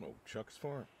 Oh, Chuck's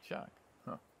farm. Chuck?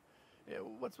 Huh. Yeah,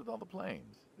 what's with all the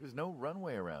planes? There's no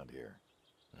runway around here.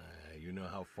 You know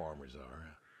how farmers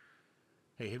are.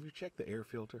 Hey, have you checked the air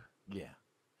filter? Yeah.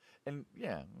 And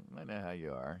yeah, I know how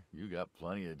you are. You got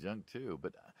plenty of junk too,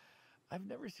 but I've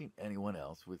never seen anyone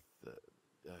else with,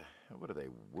 what are they,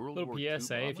 World Little War II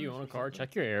PSA, if you bombers own a or car, something?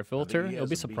 check your air I filter. think he You'll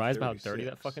be has a surprised by how dirty B-36.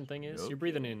 that fucking thing is. No You're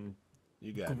breathing kidding. in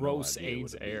You got gross no idea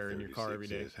AIDS what a air in your car every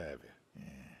day. B-36 is, have you?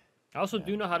 I also Yeah,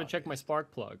 do know how to check my obvious.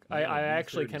 spark plug. Yeah, I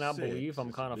actually B-36 cannot believe I'm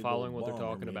is a kind of big following old what they're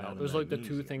bomber talking made out about. of Those are like the two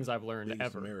magnesium. things I've learned Biggest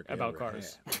ever America about ever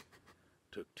cars. had.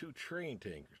 Took 2 train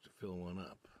tankers to fill one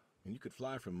up. And you could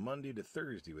fly from Monday to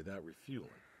Thursday without refueling.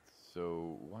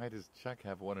 So why does Chuck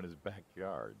have one in his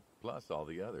backyard, plus all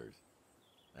the others?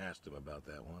 Asked him about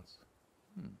that once.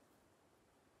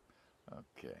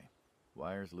 Okay.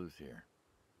 Wire's loose here.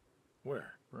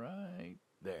 Where? Right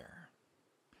there.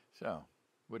 So,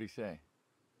 what'd he say?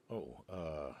 Oh,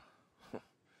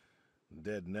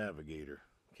 dead navigator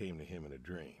came to him in a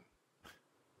dream.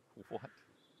 What?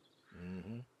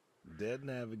 Dead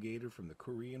navigator from the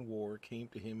Korean War came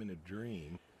to him in a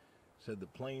dream, said the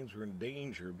planes were in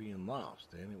danger of being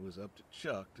lost, and it was up to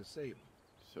Chuck to save them.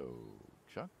 So,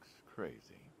 Chuck's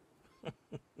crazy.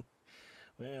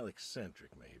 Well,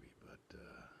 eccentric maybe, but,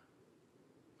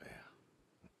 well.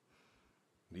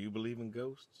 Do you believe in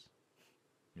ghosts?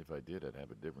 If I did, I'd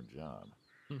have a different job.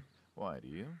 Why, do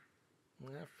you?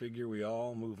 I figure we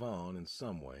all move on in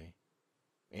some way.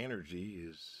 Energy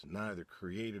is neither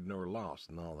created nor lost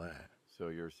and all that. So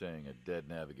you're saying a dead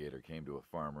navigator came to a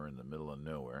farmer in the middle of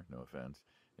nowhere, no offense,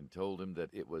 and told him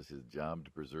that it was his job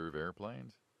to preserve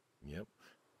airplanes? Yep.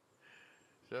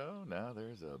 So now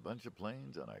there's a bunch of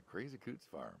planes on a crazy coot's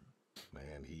farm.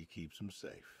 And he keeps them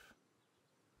safe.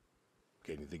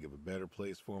 Can you think of a better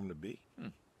place for him to be?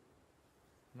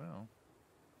 Well,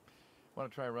 want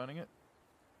to try running it?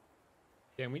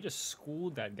 Damn, we just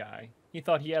schooled that guy. He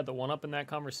thought he had the one-up in that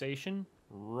conversation.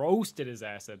 Roasted his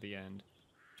ass at the end.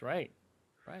 That's right.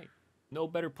 Right. No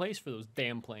better place for those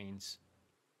damn planes.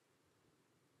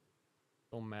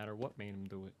 Don't matter what made him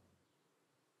do it.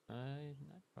 I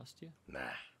trust you. Nah.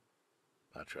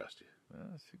 I trust you.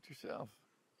 Well, suit yourself.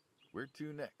 Where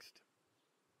to next?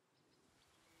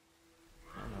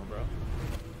 I don't know, bro.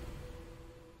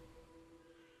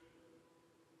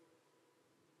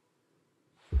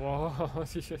 Whoa.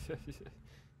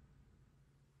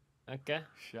 Okay.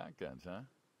 Shotguns, huh?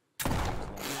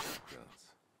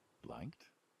 Guns. Blanked?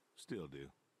 Still do.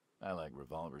 I like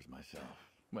revolvers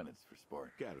myself, when it's for sport.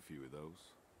 Got a few of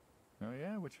those. Oh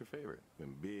yeah? What's your favorite?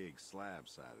 Them big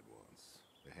slab-sided ones.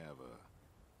 They have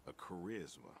a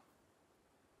charisma.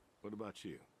 What about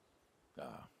you?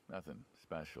 Oh, nothing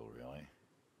special, really.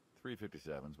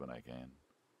 357s when I can.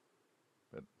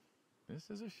 But this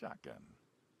is a shotgun.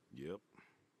 Yep.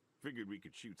 Figured we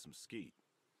could shoot some skeet.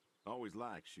 Always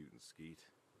liked shooting skeet.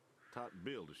 Taught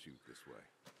Bill to shoot this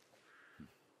way.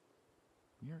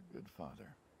 You're a good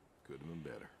father. Could have been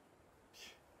better.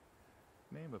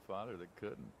 Name a father that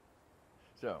couldn't.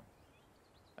 So,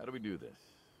 how do we do this?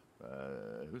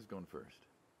 Who's going first?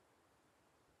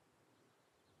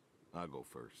 I'll go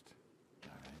first.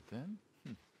 All right, then.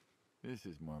 This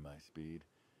is more my speed.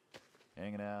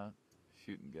 Hanging out,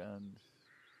 shooting guns.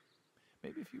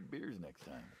 Maybe a few beers next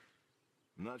time.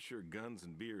 I'm not sure guns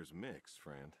and beers mix,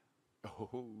 friend.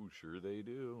 Oh, sure they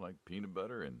do. Like peanut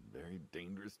butter and very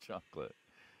dangerous chocolate.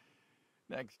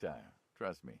 Next time.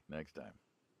 Trust me, next time.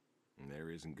 And there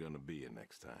isn't gonna be a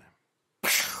next time.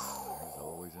 There's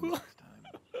always a next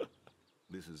time.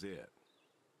 This is it.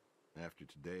 After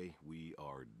today, we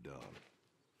are done.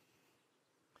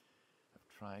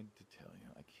 I've tried to tell you.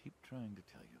 I keep trying to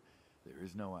tell you. There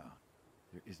is no out.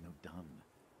 There is no done.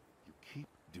 You keep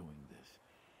doing this.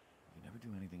 You never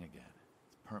do anything again.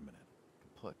 It's permanent.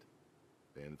 Kaput.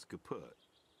 Then it's kaput.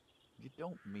 You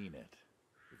don't mean it.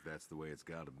 If that's the way it's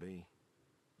gotta be.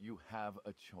 You have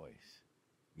a choice.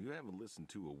 You haven't listened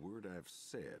to a word I've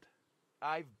said.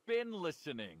 I've been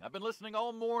listening. I've been listening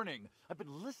all morning. I've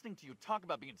been listening to you talk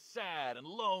about being sad and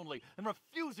lonely and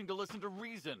refusing to listen to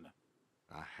reason.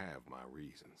 I have my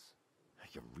reasons,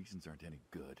 Your reasons aren't any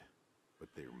good. but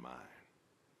they're mine.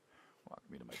 Walk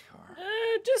me to my car.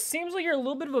 It just seems like you're a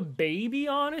little bit of a baby,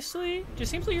 honestly.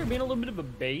 Just seems like you're being a little bit of a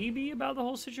baby about the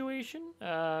whole situation.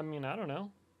 I mean, I don't know.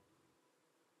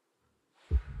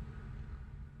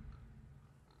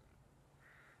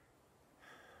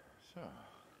 So,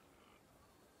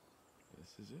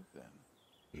 this is it then.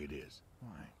 It is. Why?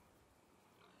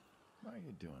 Why are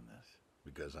you doing this?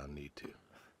 Because I need to.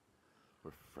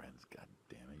 We're friends,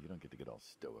 goddammit. You don't get to get all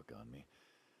stoic on me.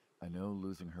 I know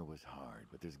losing her was hard,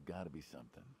 but there's gotta be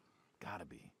something. Gotta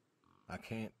be. I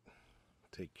can't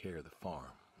take care of the farm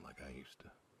like I used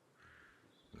to.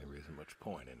 There isn't much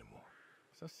point anymore.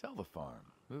 So sell the farm.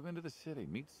 Move into the city.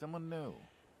 Meet someone new.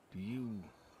 Do you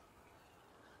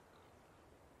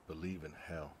believe in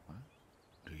hell? What?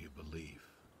 Do you believe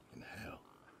in hell?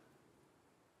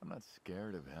 I'm not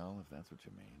scared of hell, if that's what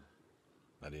you mean.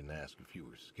 I didn't ask if you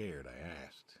were scared. I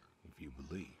asked if you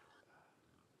believe.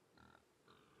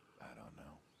 I don't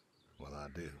know. Well, I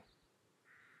do.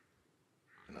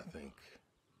 And I think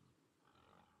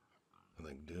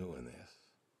doing this,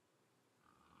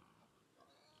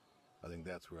 I think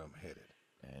that's where I'm headed.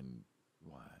 And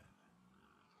what?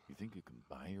 You think you can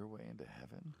buy your way into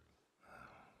heaven?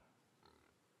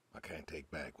 I can't take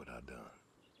back what I've done.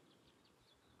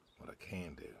 What I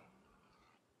can do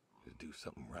is do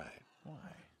something right.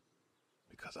 Why?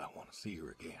 Because I want to see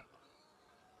her again.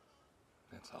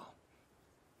 That's all.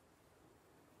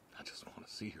 I just want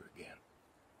to see her again.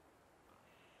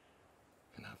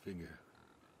 And I figure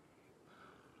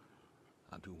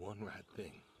I'll do one right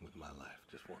thing with my life.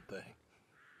 Just one thing.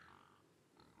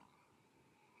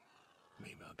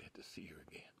 Maybe I'll get to see her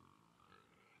again.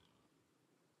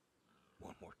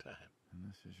 One more time. And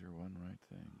this is your one right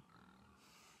thing.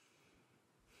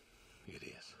 It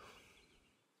is.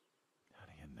 How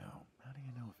do you know? How do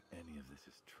you know if any of this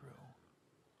is true?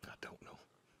 I don't know.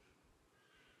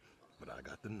 But I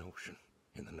got the notion,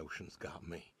 and the notion's got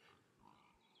me.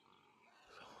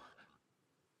 So,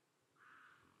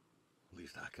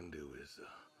 least I can do is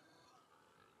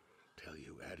tell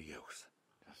you adios.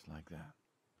 Just like that.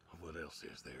 What else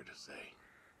is there to say?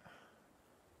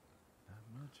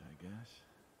 Not much, I guess.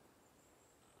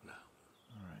 No.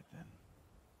 All right, then.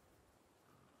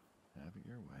 Have it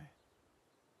your way.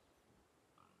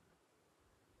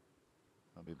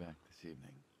 I'll be back this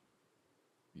evening.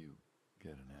 You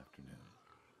get an afternoon.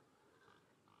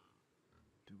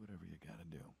 Do whatever you gotta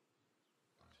do.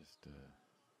 Just,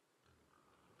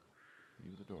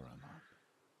 leave the door unlocked.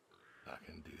 I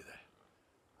can do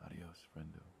that. Adios,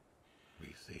 friendo.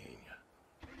 Be seeing ya.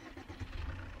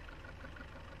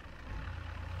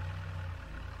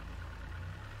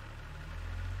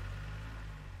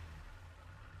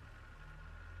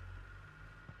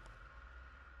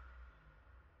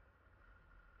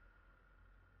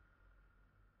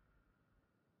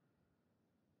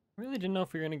 Really didn't know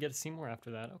if we were gonna get to see more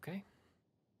after that. Okay.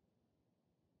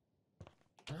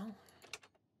 Well,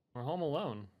 we're home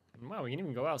alone. Wow, we can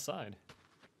even go outside.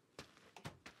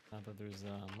 Not that there's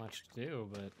much to do,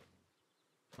 but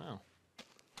wow.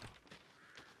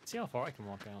 Let's see how far I can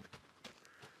walk out.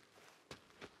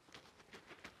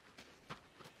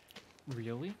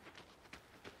 Really?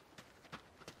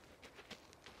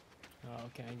 Oh,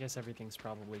 okay, I guess everything's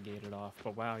probably gated off,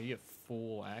 but wow, you get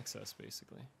full access,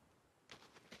 basically.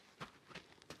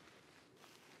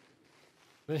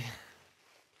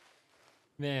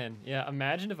 Man, yeah,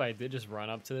 imagine if I did just run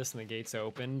up to this and the gates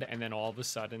opened, and then all of a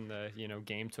sudden the,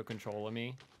 game took control of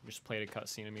me. Just played a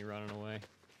cutscene of me running away.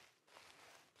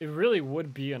 It really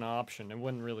would be an option. It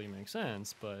wouldn't really make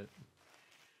sense, but...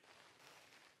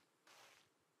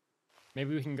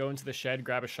 Maybe we can go into the shed,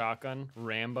 grab a shotgun,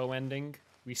 Rambo ending.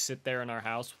 We sit there in our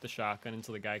house with the shotgun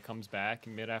until the guy comes back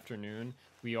mid-afternoon.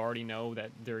 We already know that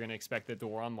they're going to expect the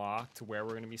door unlocked to where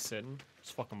we're going to be sitting.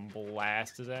 Just fucking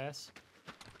blast his ass.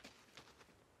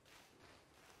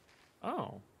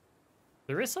 Oh.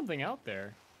 There is something out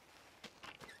there.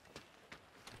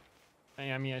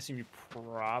 I mean, I assume you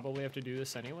probably have to do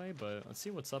this anyway, but let's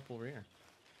see what's up over here.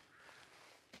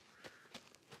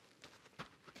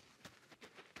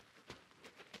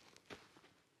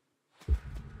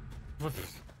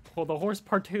 Well, the horse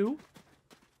part 2?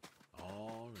 Alrighty.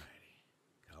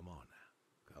 Come on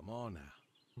now. Come on now.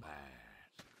 That's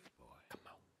a good boy. Come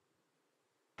on.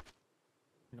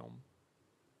 No.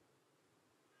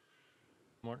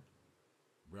 More?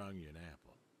 Brung you an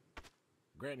apple.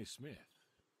 Granny Smith.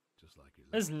 Just like your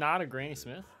This is little not a Granny good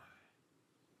Smith.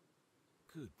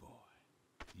 boy. Good boy.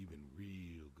 You've been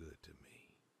real good to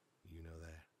me. You know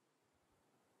that?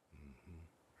 Mm-hmm.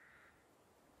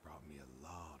 Brought me a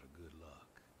lot of good luck.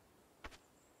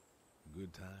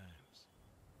 Good times.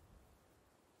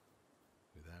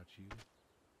 Without you,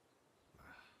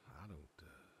 I don't,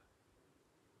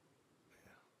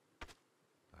 well,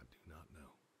 I do not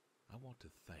know. I want to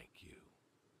thank you.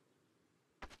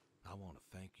 I want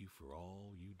to thank you for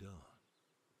all you done.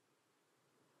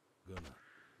 Gonna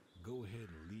go ahead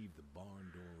and leave the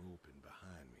barn door open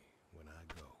behind me when I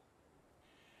go.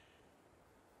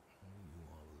 You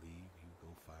want to leave, you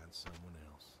go find someone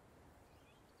else.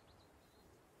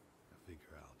 I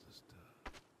figure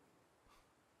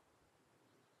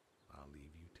I'll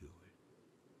leave you to it.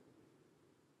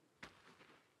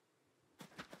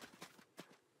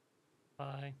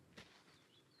 Bye.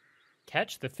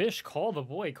 Catch the fish, call the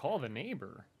boy, call the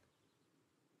neighbor.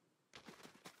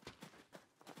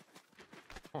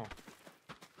 Huh.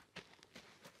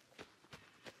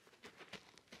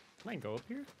 Can I go up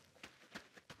here?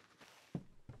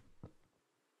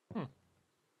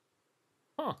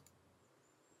 Huh.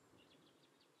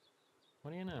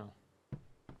 What do you know?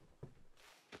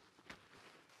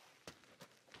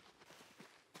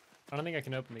 I don't think I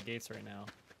can open the gates right now.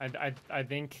 I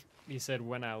think he said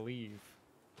when I leave.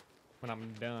 When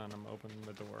I'm done, I'm opening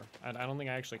the door. I don't think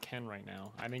I actually can right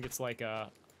now. I think it's like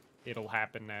it'll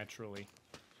happen naturally.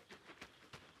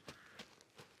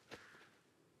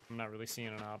 I'm not really seeing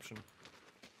an option.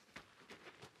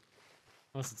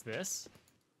 Unless it's this?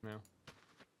 No.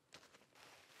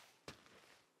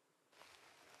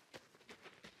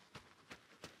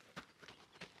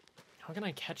 How can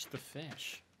I catch the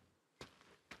fish?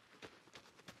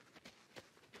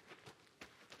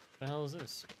 The hell is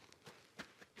this?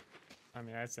 I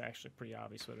mean, that's actually pretty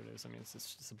obvious what it is. I mean, it's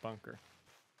just a bunker.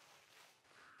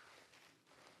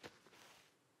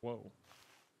 Whoa.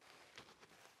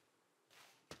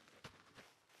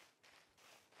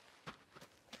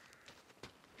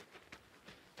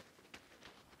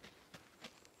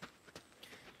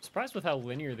 Surprised with how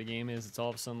linear the game is. It's all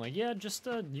of a sudden like, yeah, just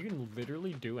you can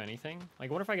literally do anything. Like,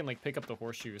 what if I can like pick up the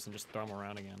horseshoes and just throw them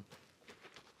around again?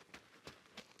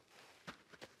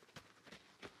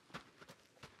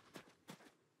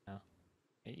 Oh.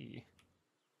 Hey.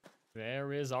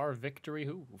 There is our victory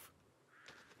hoof.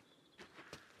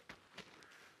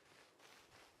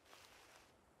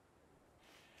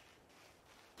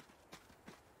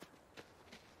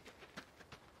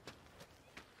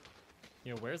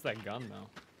 Yeah, where's that gun though?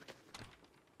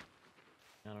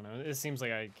 I don't know. It seems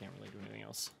like I can't really do anything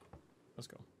else. Let's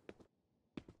go.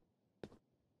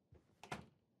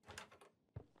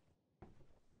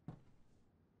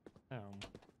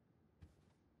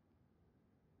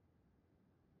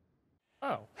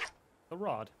 Oh, the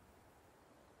rod.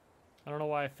 I don't know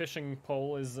why a fishing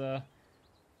pole is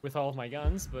with all of my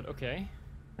guns, but okay.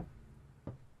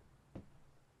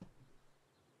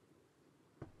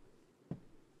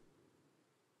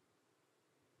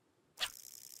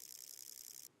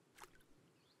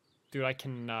 Dude, I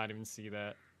cannot even see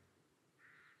that.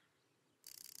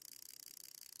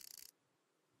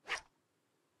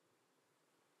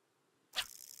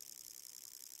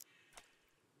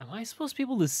 Am I supposed to be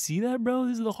able to see that, bro?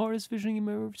 This is the hardest fishing game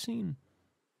I've ever seen.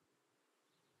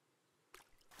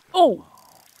 Oh!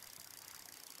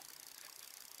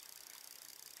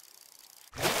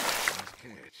 Nice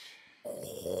catch.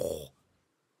 Oh.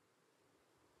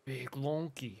 Big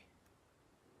lonky.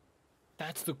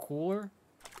 That's the cooler?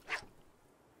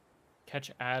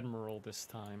 Catch Admiral this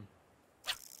time.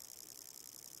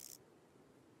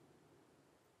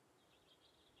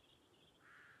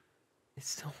 It's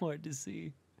so hard to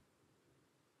see.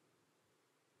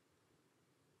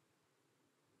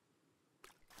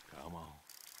 Come on.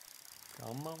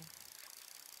 Come on.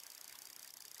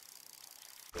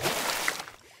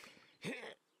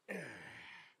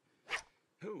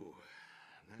 Ooh,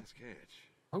 nice catch.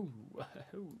 Oh,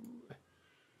 oh.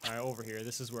 Alright, over here.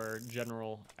 This is where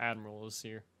General Admiral is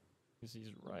here.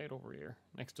 He's right over here,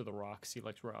 next to the rocks. He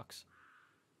likes rocks.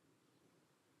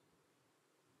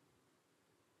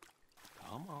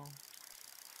 Come on.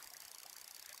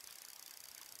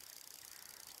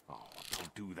 Oh,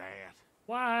 don't do that.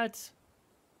 What?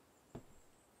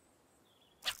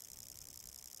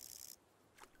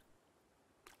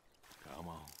 Come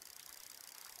on.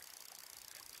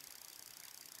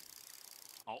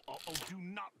 Oh, do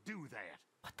not do that.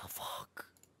 What the fuck?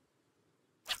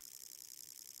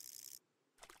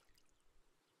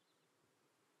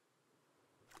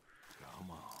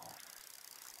 Come on.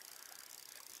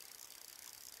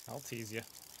 I'll tease you.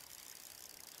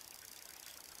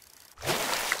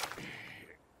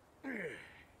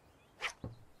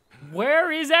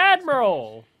 Where is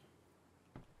Admiral?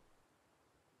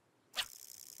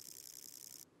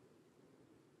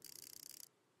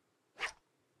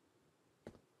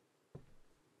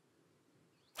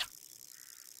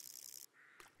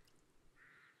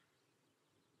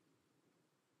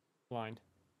 Blind.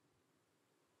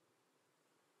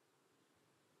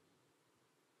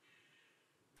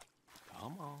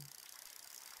 Come on.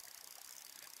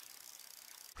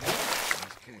 Nice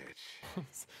catch.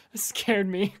 It scared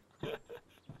me.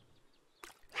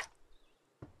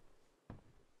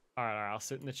 Alright, I'll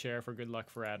sit in the chair for good luck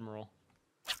for Admiral.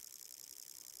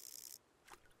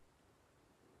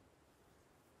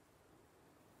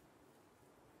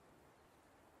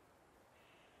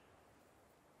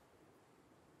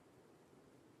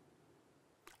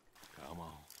 Come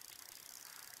on.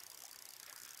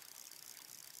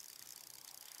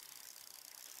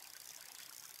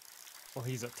 Oh,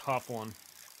 he's a tough one.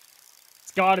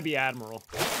 It's gotta be Admiral.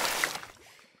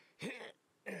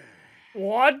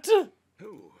 What?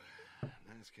 Ooh,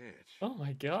 nice catch. Oh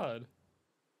my god.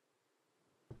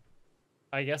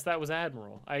 I guess that was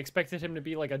Admiral. I expected him to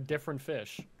be like a different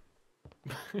fish.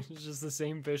 It's just the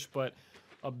same fish, but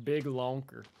a big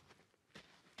lonker.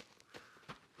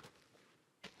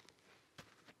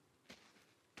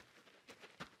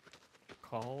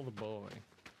 Call the boy.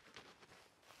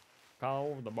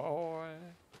 Call the boy.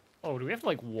 Oh, do we have to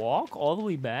like walk all the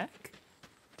way back?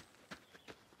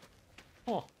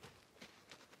 Oh.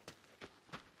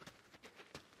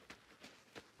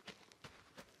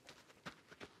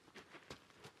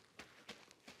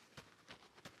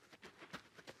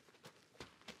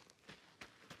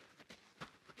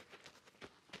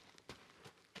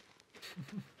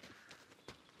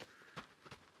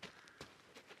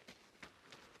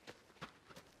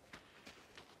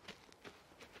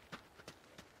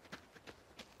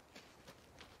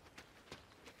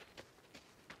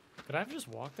 Could I have just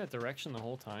walked that direction the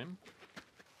whole time?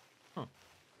 Huh.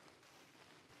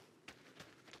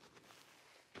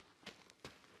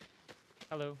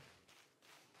 Hello.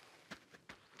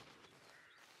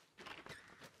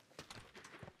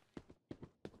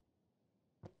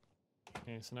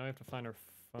 Okay, so now we have to find our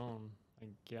phone, I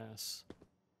guess.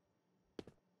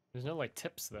 There's no, like,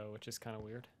 tips, though, which is kind of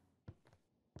weird.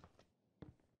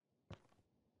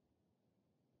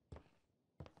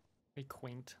 Very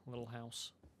quaint little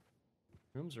house.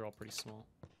 Rooms are all pretty small.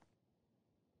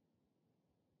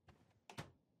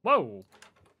 Whoa!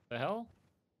 The hell?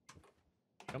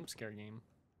 Jump scare game.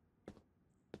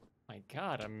 My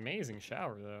god, amazing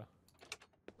shower, though.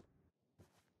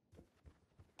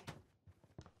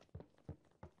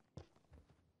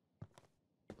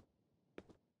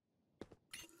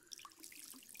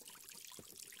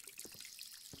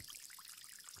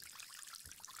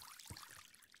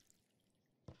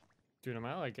 Dude, am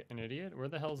I like an idiot? Where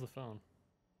the hell's the phone?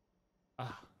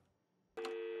 Ah.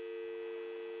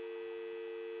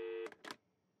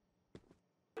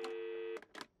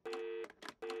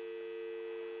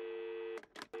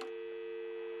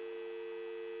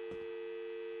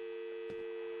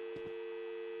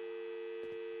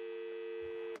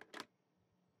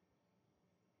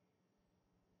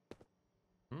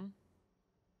 Hmm?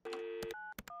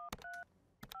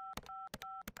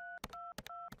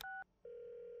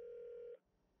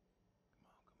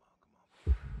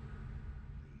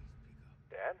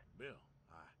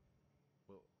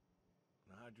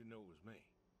 you know it was me?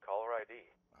 Caller ID.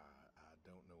 I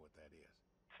don't know what that is.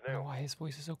 I don't know why his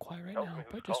voice is so quiet right Tells now, me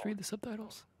who's but just read calling. the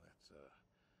subtitles.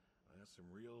 That's some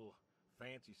real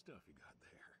fancy stuff you got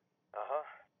there.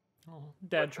 Uh-huh. Oh,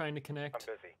 Dad Listen, trying to I'm connect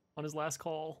busy. on his last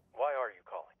call. Why are you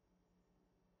calling?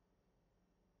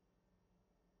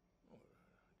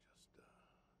 Just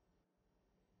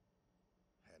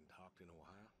hadn't talked in a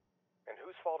while. And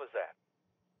whose fault is that?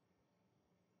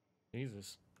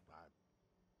 Jesus.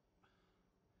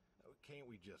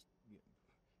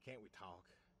 Can't we talk?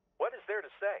 What is there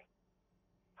to say?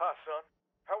 Hi, son.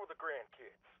 How are the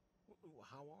grandkids?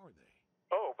 How are they?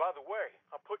 Oh, by the way,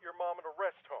 I put your mom in a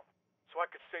rest home so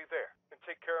I could stay there and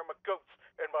take care of my goats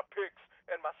and my pigs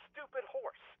and my stupid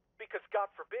horse. Because God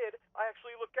forbid, I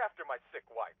actually look after my sick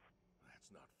wife.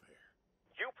 That's not fair.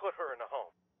 You put her in a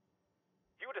home.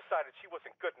 You decided she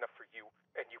wasn't good enough for you,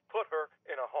 and you put her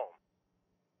in a home.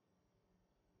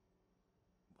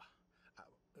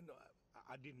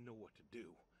 I didn't know what to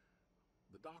do.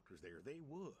 The doctors there, they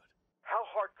would. How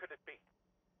hard could it be?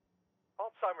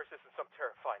 Alzheimer's isn't some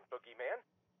terrifying boogeyman.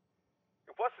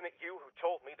 It wasn't it you who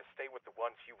told me to stay with the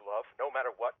ones you love, no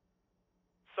matter what?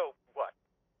 So what?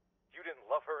 You didn't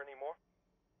love her anymore?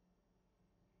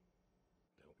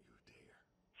 Don't you dare.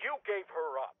 You gave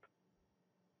her up.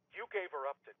 You gave her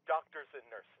up to doctors and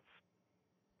nurses.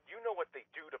 You know what they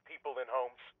do to people in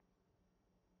homes?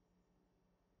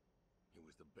 It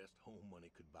was the best home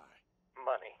money could buy.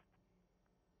 Money.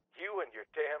 You and your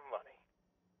damn money.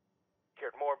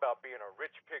 Cared more about being a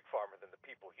rich pig farmer than the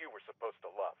people you were supposed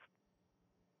to love.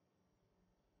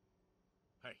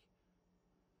 Hey,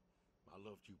 I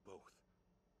loved you both.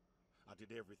 I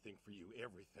did everything for you,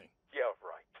 everything. Yeah,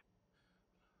 right.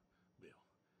 Bill,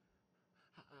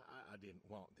 I didn't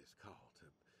want this call to...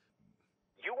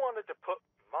 You wanted to put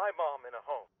my mom in a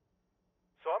home.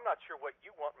 So I'm not sure what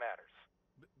you want matters.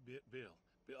 Bill,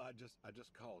 I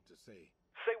just called to say...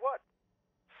 Say what?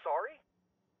 Sorry?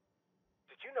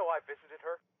 Did you know I visited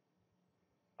her?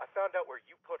 I found out where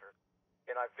you put her,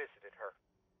 and I visited her.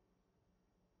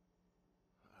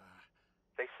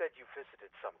 They said you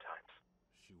visited sometimes.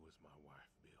 She was my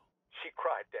wife, Bill. She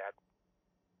cried, Dad.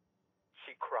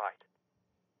 She cried.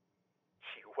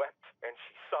 She wept, and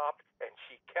she sobbed, and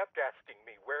she kept asking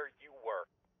me where you were.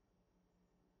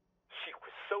 She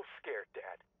was so scared,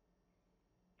 Dad.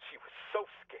 She was so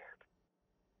scared.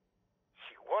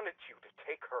 She wanted you to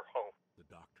take her home. The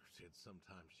doctor said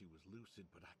sometimes she was lucid,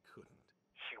 but I couldn't.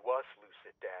 She was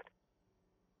lucid, Dad.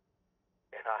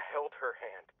 And I held her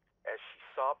hand as she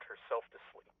sobbed herself to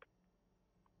sleep.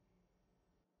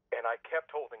 And I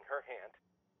kept holding her hand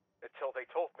until they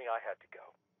told me I had to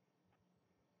go.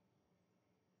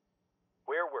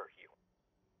 Where were you?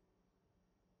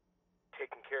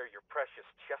 Taking care of your precious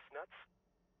chestnuts?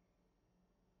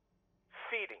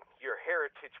 Feeding your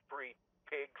heritage breed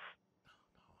pigs?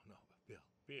 No,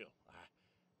 Bill,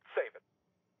 Save it.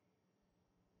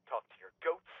 Talk to your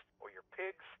goats or your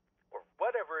pigs or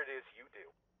whatever it is you do.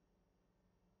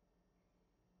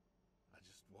 I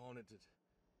just wanted to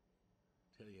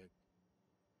tell you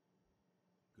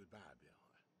goodbye, Bill.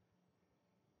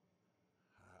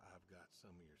 I've got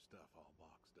some of your stuff all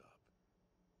boxed up.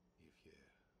 If you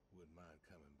wouldn't mind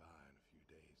coming by in a few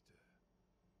days to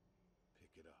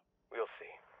pick it up. We'll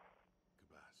see.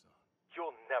 Goodbye, son.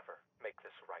 You'll never make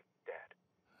this right, Dad.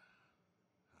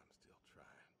 I'm still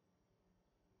trying.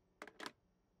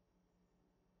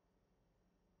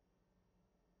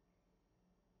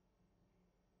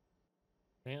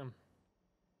 Damn.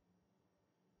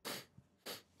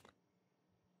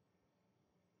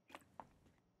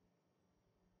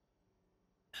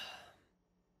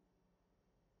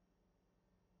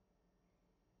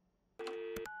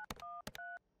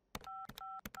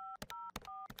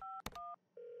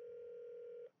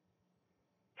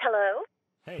 Hello?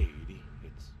 Hey, Edie,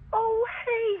 it's... Oh,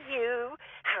 hey, you.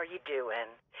 How are you doing?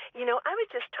 You know, I was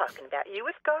just talking about you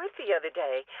with Garth the other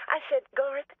day. I said,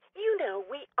 Garth, you know,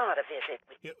 we ought to visit.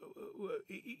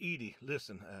 Edie,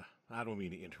 listen, I don't mean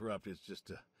to interrupt. It's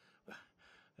just,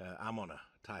 I'm on a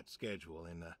tight schedule,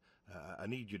 and I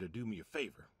need you to do me a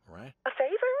favor, all right? A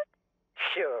favor?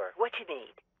 Sure. What you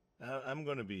need? I'm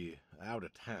going to be out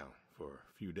of town for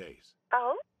a few days.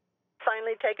 Oh?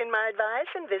 Finally taking my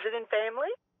advice and visiting family?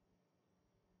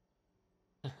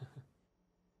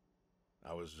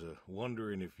 I was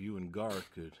wondering if you and Garth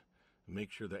could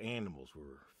make sure the animals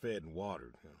were fed and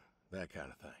watered, that kind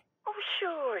of thing. Oh,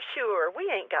 sure.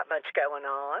 We ain't got much going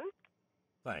on.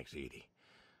 Thanks, Edie.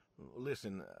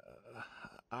 Listen,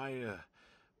 Evan,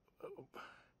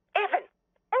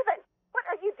 what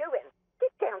are you doing?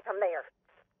 Get down from there.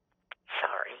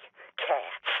 Sorry,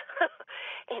 cats.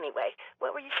 Anyway,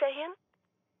 what were you saying?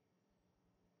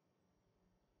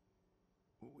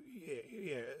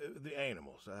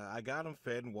 I got them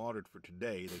fed and watered for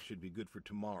today. They should be good for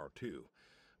tomorrow, too.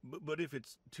 But if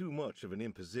it's too much of an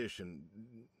imposition...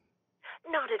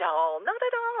 Not at all, not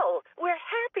at all. We're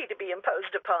happy to be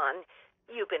imposed upon.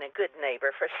 You've been a good neighbor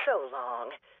for so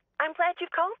long. I'm glad you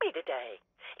called me today.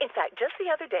 In fact, just the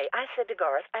other day, I said to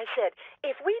Garth, I said,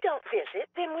 if we don't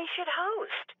visit, then we should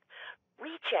host.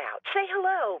 Reach out, say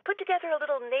hello, put together a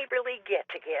little neighborly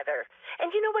get-together.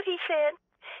 And you know what he said?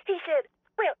 He said,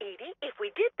 well, Edie, if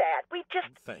we did that, we'd just...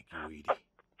 Thank you, Edie.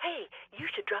 Hey, you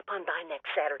should drop on by next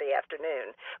Saturday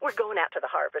afternoon. We're going out to the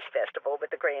Harvest Festival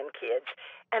with the grandkids,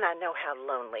 and I know how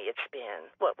lonely it's been,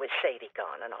 what with Sadie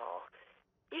gone and all.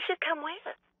 You should come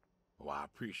with. Well, I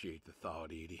appreciate the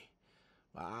thought, Edie.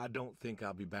 I don't think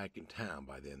I'll be back in town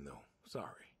by then, though.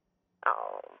 Sorry.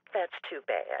 Oh, that's too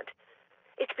bad.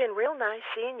 It's been real nice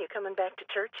seeing you coming back to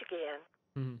church again.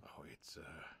 Oh,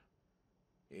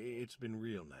 it's been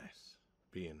real nice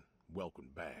being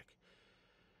welcomed back.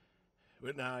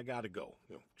 But now I gotta go.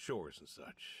 Chores and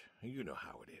such. You know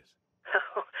how it is.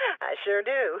 Oh, I sure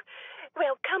do.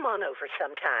 Well, come on over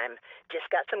sometime. Just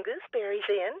got some gooseberries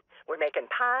in. We're making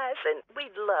pies, and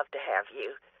we'd love to have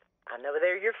you. I know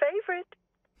they're your favorite.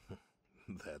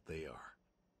 That they are.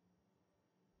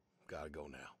 Gotta go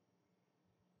now.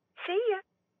 See ya.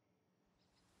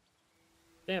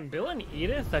 Damn, Bill and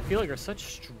Edith, I feel like are such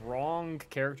strong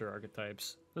character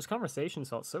archetypes. Those conversations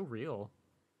felt so real.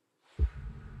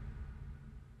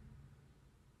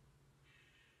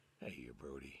 Hey, you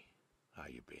Brody. How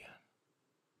you been?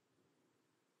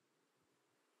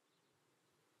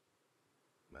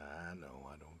 I know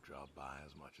I don't drop by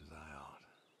as much as I ought.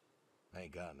 I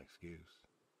ain't got an excuse.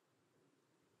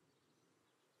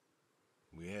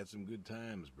 We had some good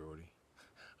times, Brody.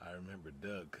 I remember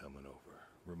Doug coming over,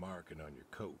 remarking on your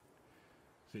coat.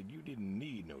 Said you didn't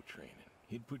need no training.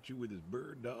 He'd put you with his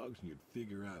bird dogs and you'd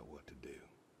figure out what to do.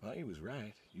 Well, he was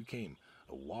right. You came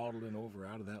waddling over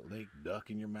out of that lake, duck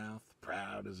in your mouth,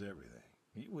 proud as everything.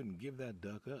 You wouldn't give that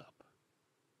duck up.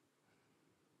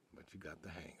 But you got the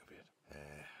hang of it.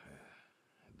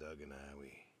 Doug and I,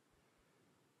 we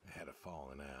had a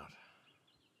falling out.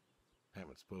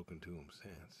 Haven't spoken to him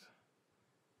since.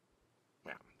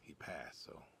 Well, he passed,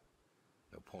 so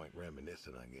no point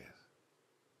reminiscing, I guess.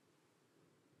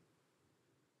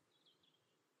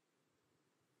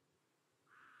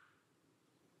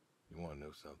 You want to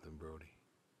know something, Brody?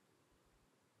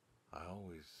 I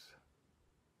always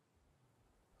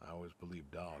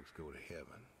believe dogs go to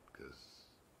heaven, because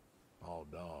all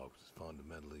dogs is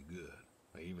fundamentally good.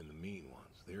 Even the mean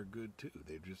ones, they're good too.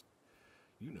 They're just,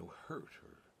 hurt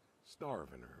or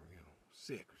starving or,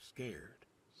 sick or scared.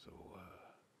 So,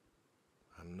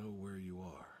 I know where you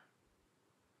are.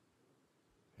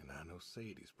 And I know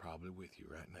Sadie's probably with you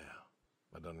right now.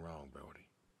 I done wrong, Brody.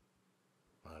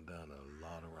 I done a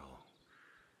lot of wrong.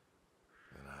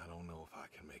 And I don't know if I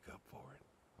can make up for it.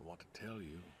 I want to tell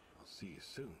you I'll see you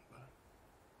soon, but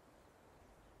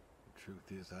the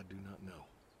truth is I do not know.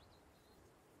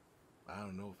 I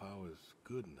don't know if I was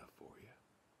good enough for you.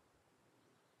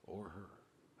 Or her.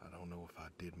 I don't know if I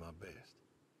did my best.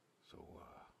 So,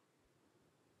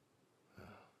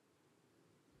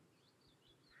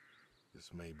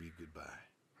 this may be goodbye.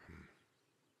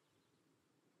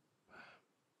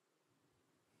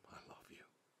 I love you.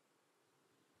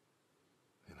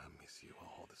 And I miss you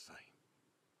all the same.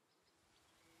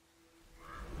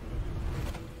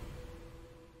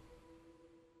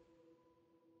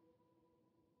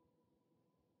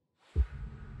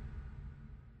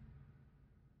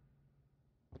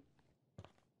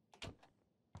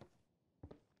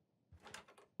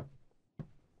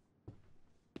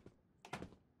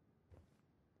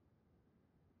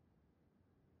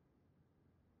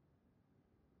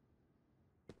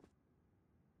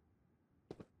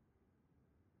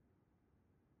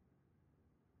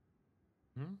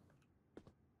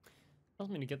 Tells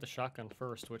me to get the shotgun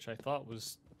first, which I thought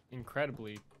was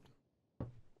incredibly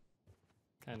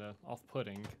kind of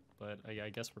off-putting, but I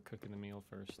guess we're cooking the meal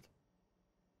first.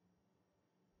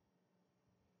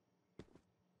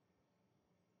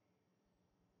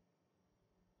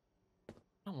 I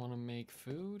don't want to make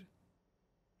food.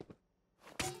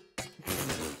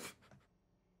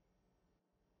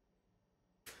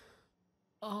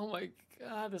 Oh my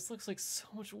god, this looks like so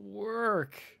much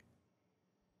work.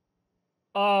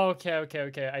 Oh,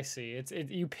 okay. I see.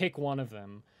 You pick one of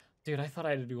them. Dude, I thought I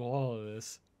had to do all of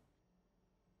this.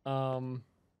 Well,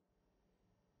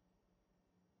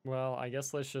 I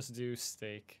guess let's just do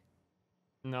steak.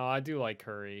 No, I do like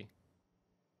curry.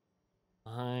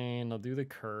 Fine, I'll do the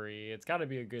curry. It's got to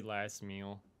be a good last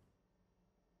meal.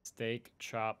 Steak,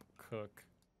 chop, cook.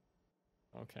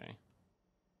 Okay.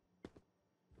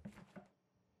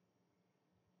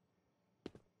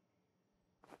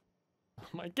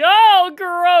 my god,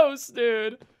 gross,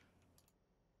 dude.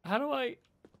 How do I...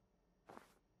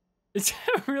 Is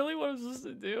that really what I'm supposed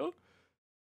to do?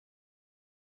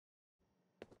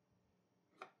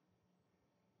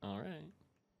 Alright.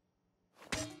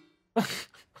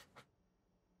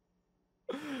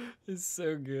 It's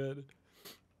so good.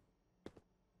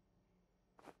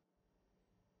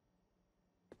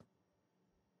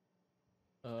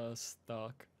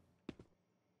 Stuck.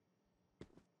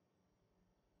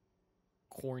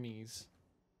 Cornies.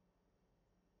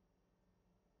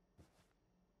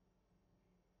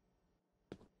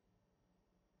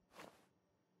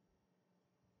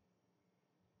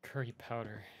 Curry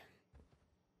powder.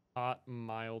 Hot,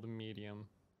 mild, medium.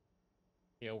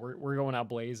 Yeah, we're going out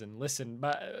blazing. Listen,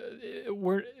 but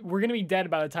we're gonna be dead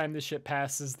by the time this shit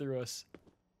passes through us.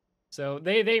 So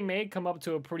they may come up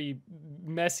to a pretty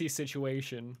messy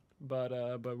situation, but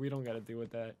we don't gotta deal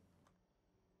with that.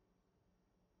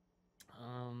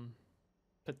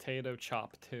 Potato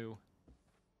chop 2.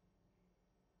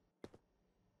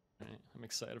 Alright, I'm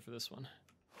excited for this one.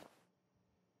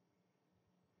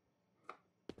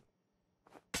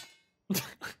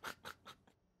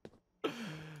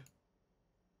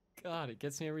 God, it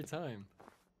gets me every time.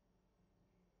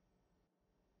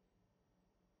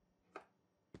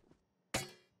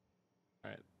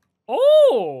 Alright.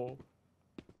 Oh!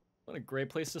 What a great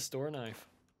place to store a knife.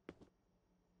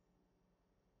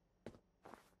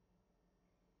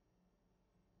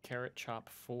 Carrot chop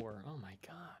 4. Oh my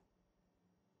god.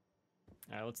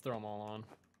 Alright, let's throw them all on.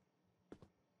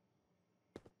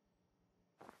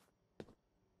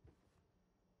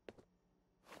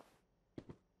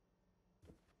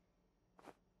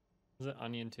 Is it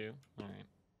onion too? Alright.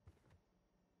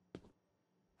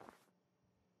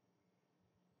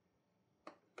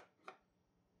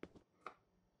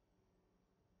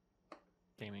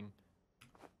 Gaming.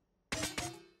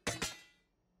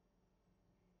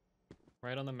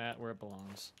 Right on the mat where it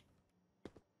belongs.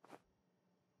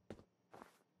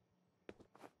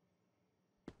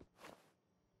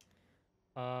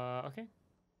 Okay.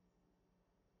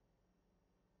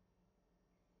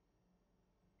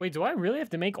 Wait, do I really have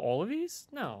to make all of these?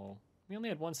 No. We only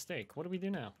had one steak. What do we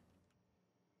do now?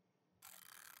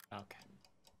 Okay.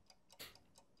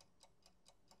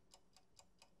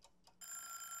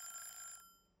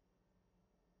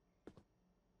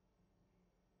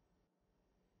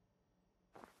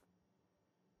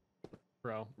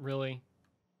 Bro, really?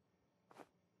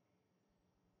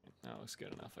 That looks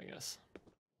good enough, I guess.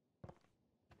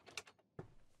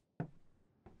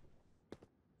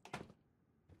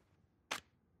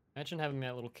 Imagine having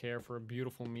that little care for a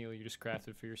beautiful meal you just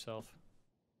crafted for yourself.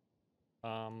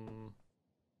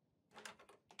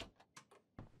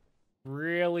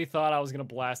 Really thought I was gonna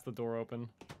blast the door open.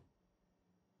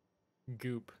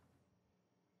 Goop.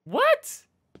 What?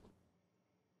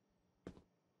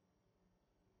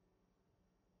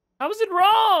 How was it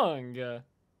wrong?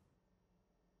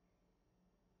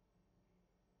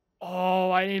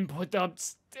 Oh, I didn't put the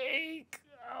steak.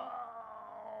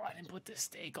 Oh, I didn't put the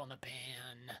steak on the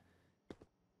pan.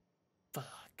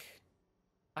 Fuck.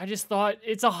 I just thought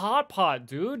it's a hot pot,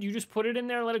 dude. You just put it in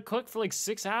there and let it cook for like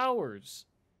 6 hours.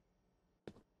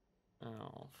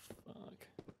 Oh, fuck.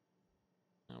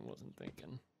 I wasn't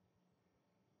thinking.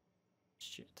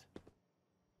 Shit.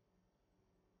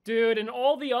 Dude, and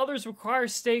all the others require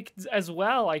steak as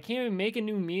well. I can't even make a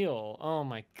new meal. Oh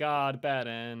my god, bad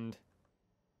end.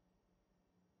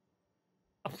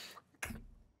 Oh my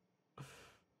god.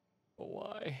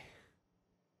 Why?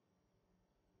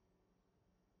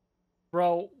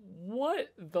 Bro,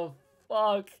 what the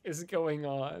fuck is going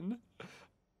on?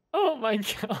 Oh my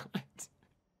god.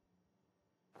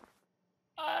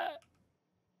 I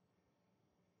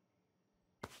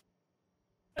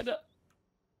don't...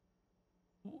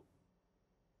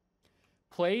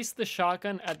 Place the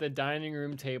shotgun at the dining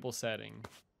room table setting.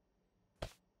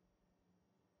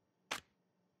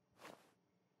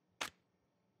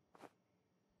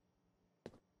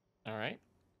 All right.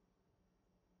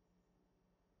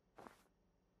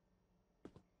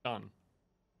 Done.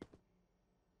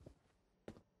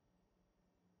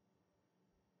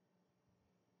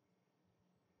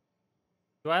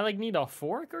 Do I like need a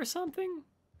fork or something?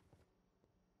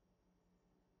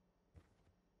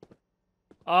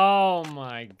 Oh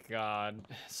my god.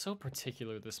 So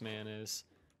particular this man is.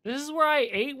 This is where I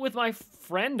ate with my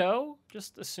friendo.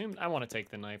 Just assume I want to take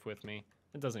the knife with me.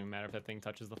 It doesn't even matter if that thing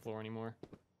touches the floor anymore.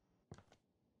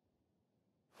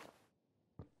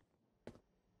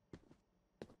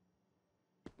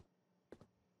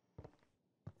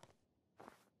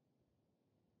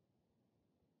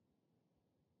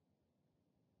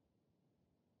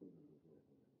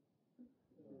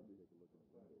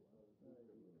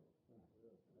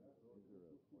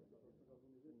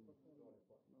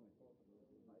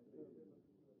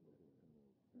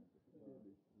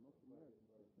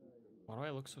 Why do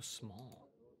I look so small?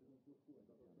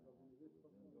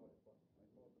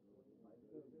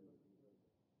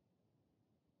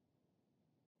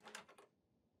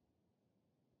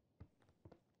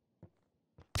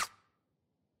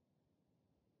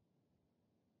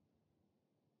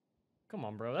 Come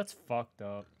on, bro. That's fucked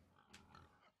up.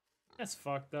 That's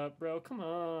fucked up, bro. Come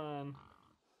on.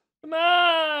 Come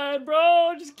on,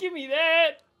 bro. Just give me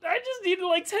that. I just needed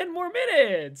like 10 more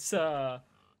minutes.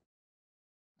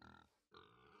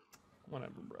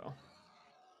 Whatever, bro.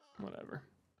 Whatever.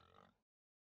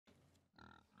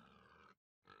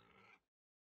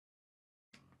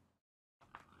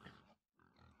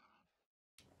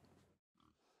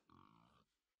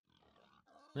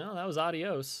 No, that was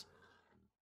Adios.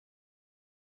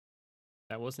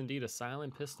 That was indeed a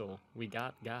silent pistol. We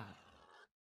got. It's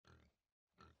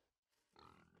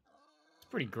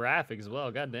pretty graphic as well.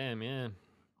 Goddamn, yeah.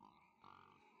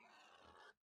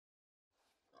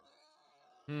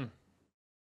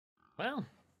 Well,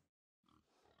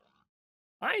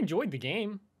 I enjoyed the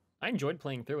game. I enjoyed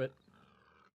playing through it.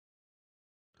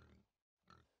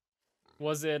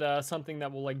 Was it something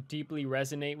that will like deeply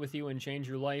resonate with you and change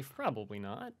your life? Probably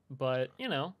not. But you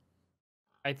know,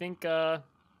 I think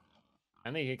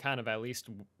it kind of at least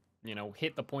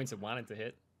hit the points it wanted to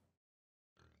hit,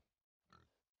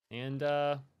 and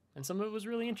some of it was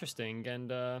really interesting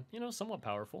and somewhat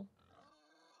powerful.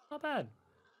 Not bad.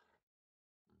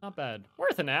 Not bad.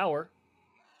 Worth an hour.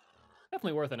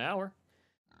 Definitely worth an hour.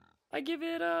 I give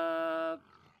it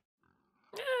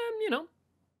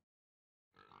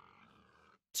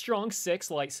strong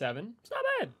 6, light 7. It's not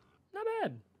bad. Not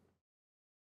bad.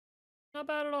 Not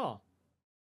bad at all.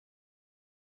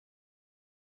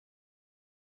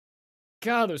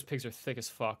 God, those pigs are thick as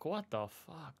fuck. What the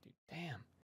fuck, dude? Damn.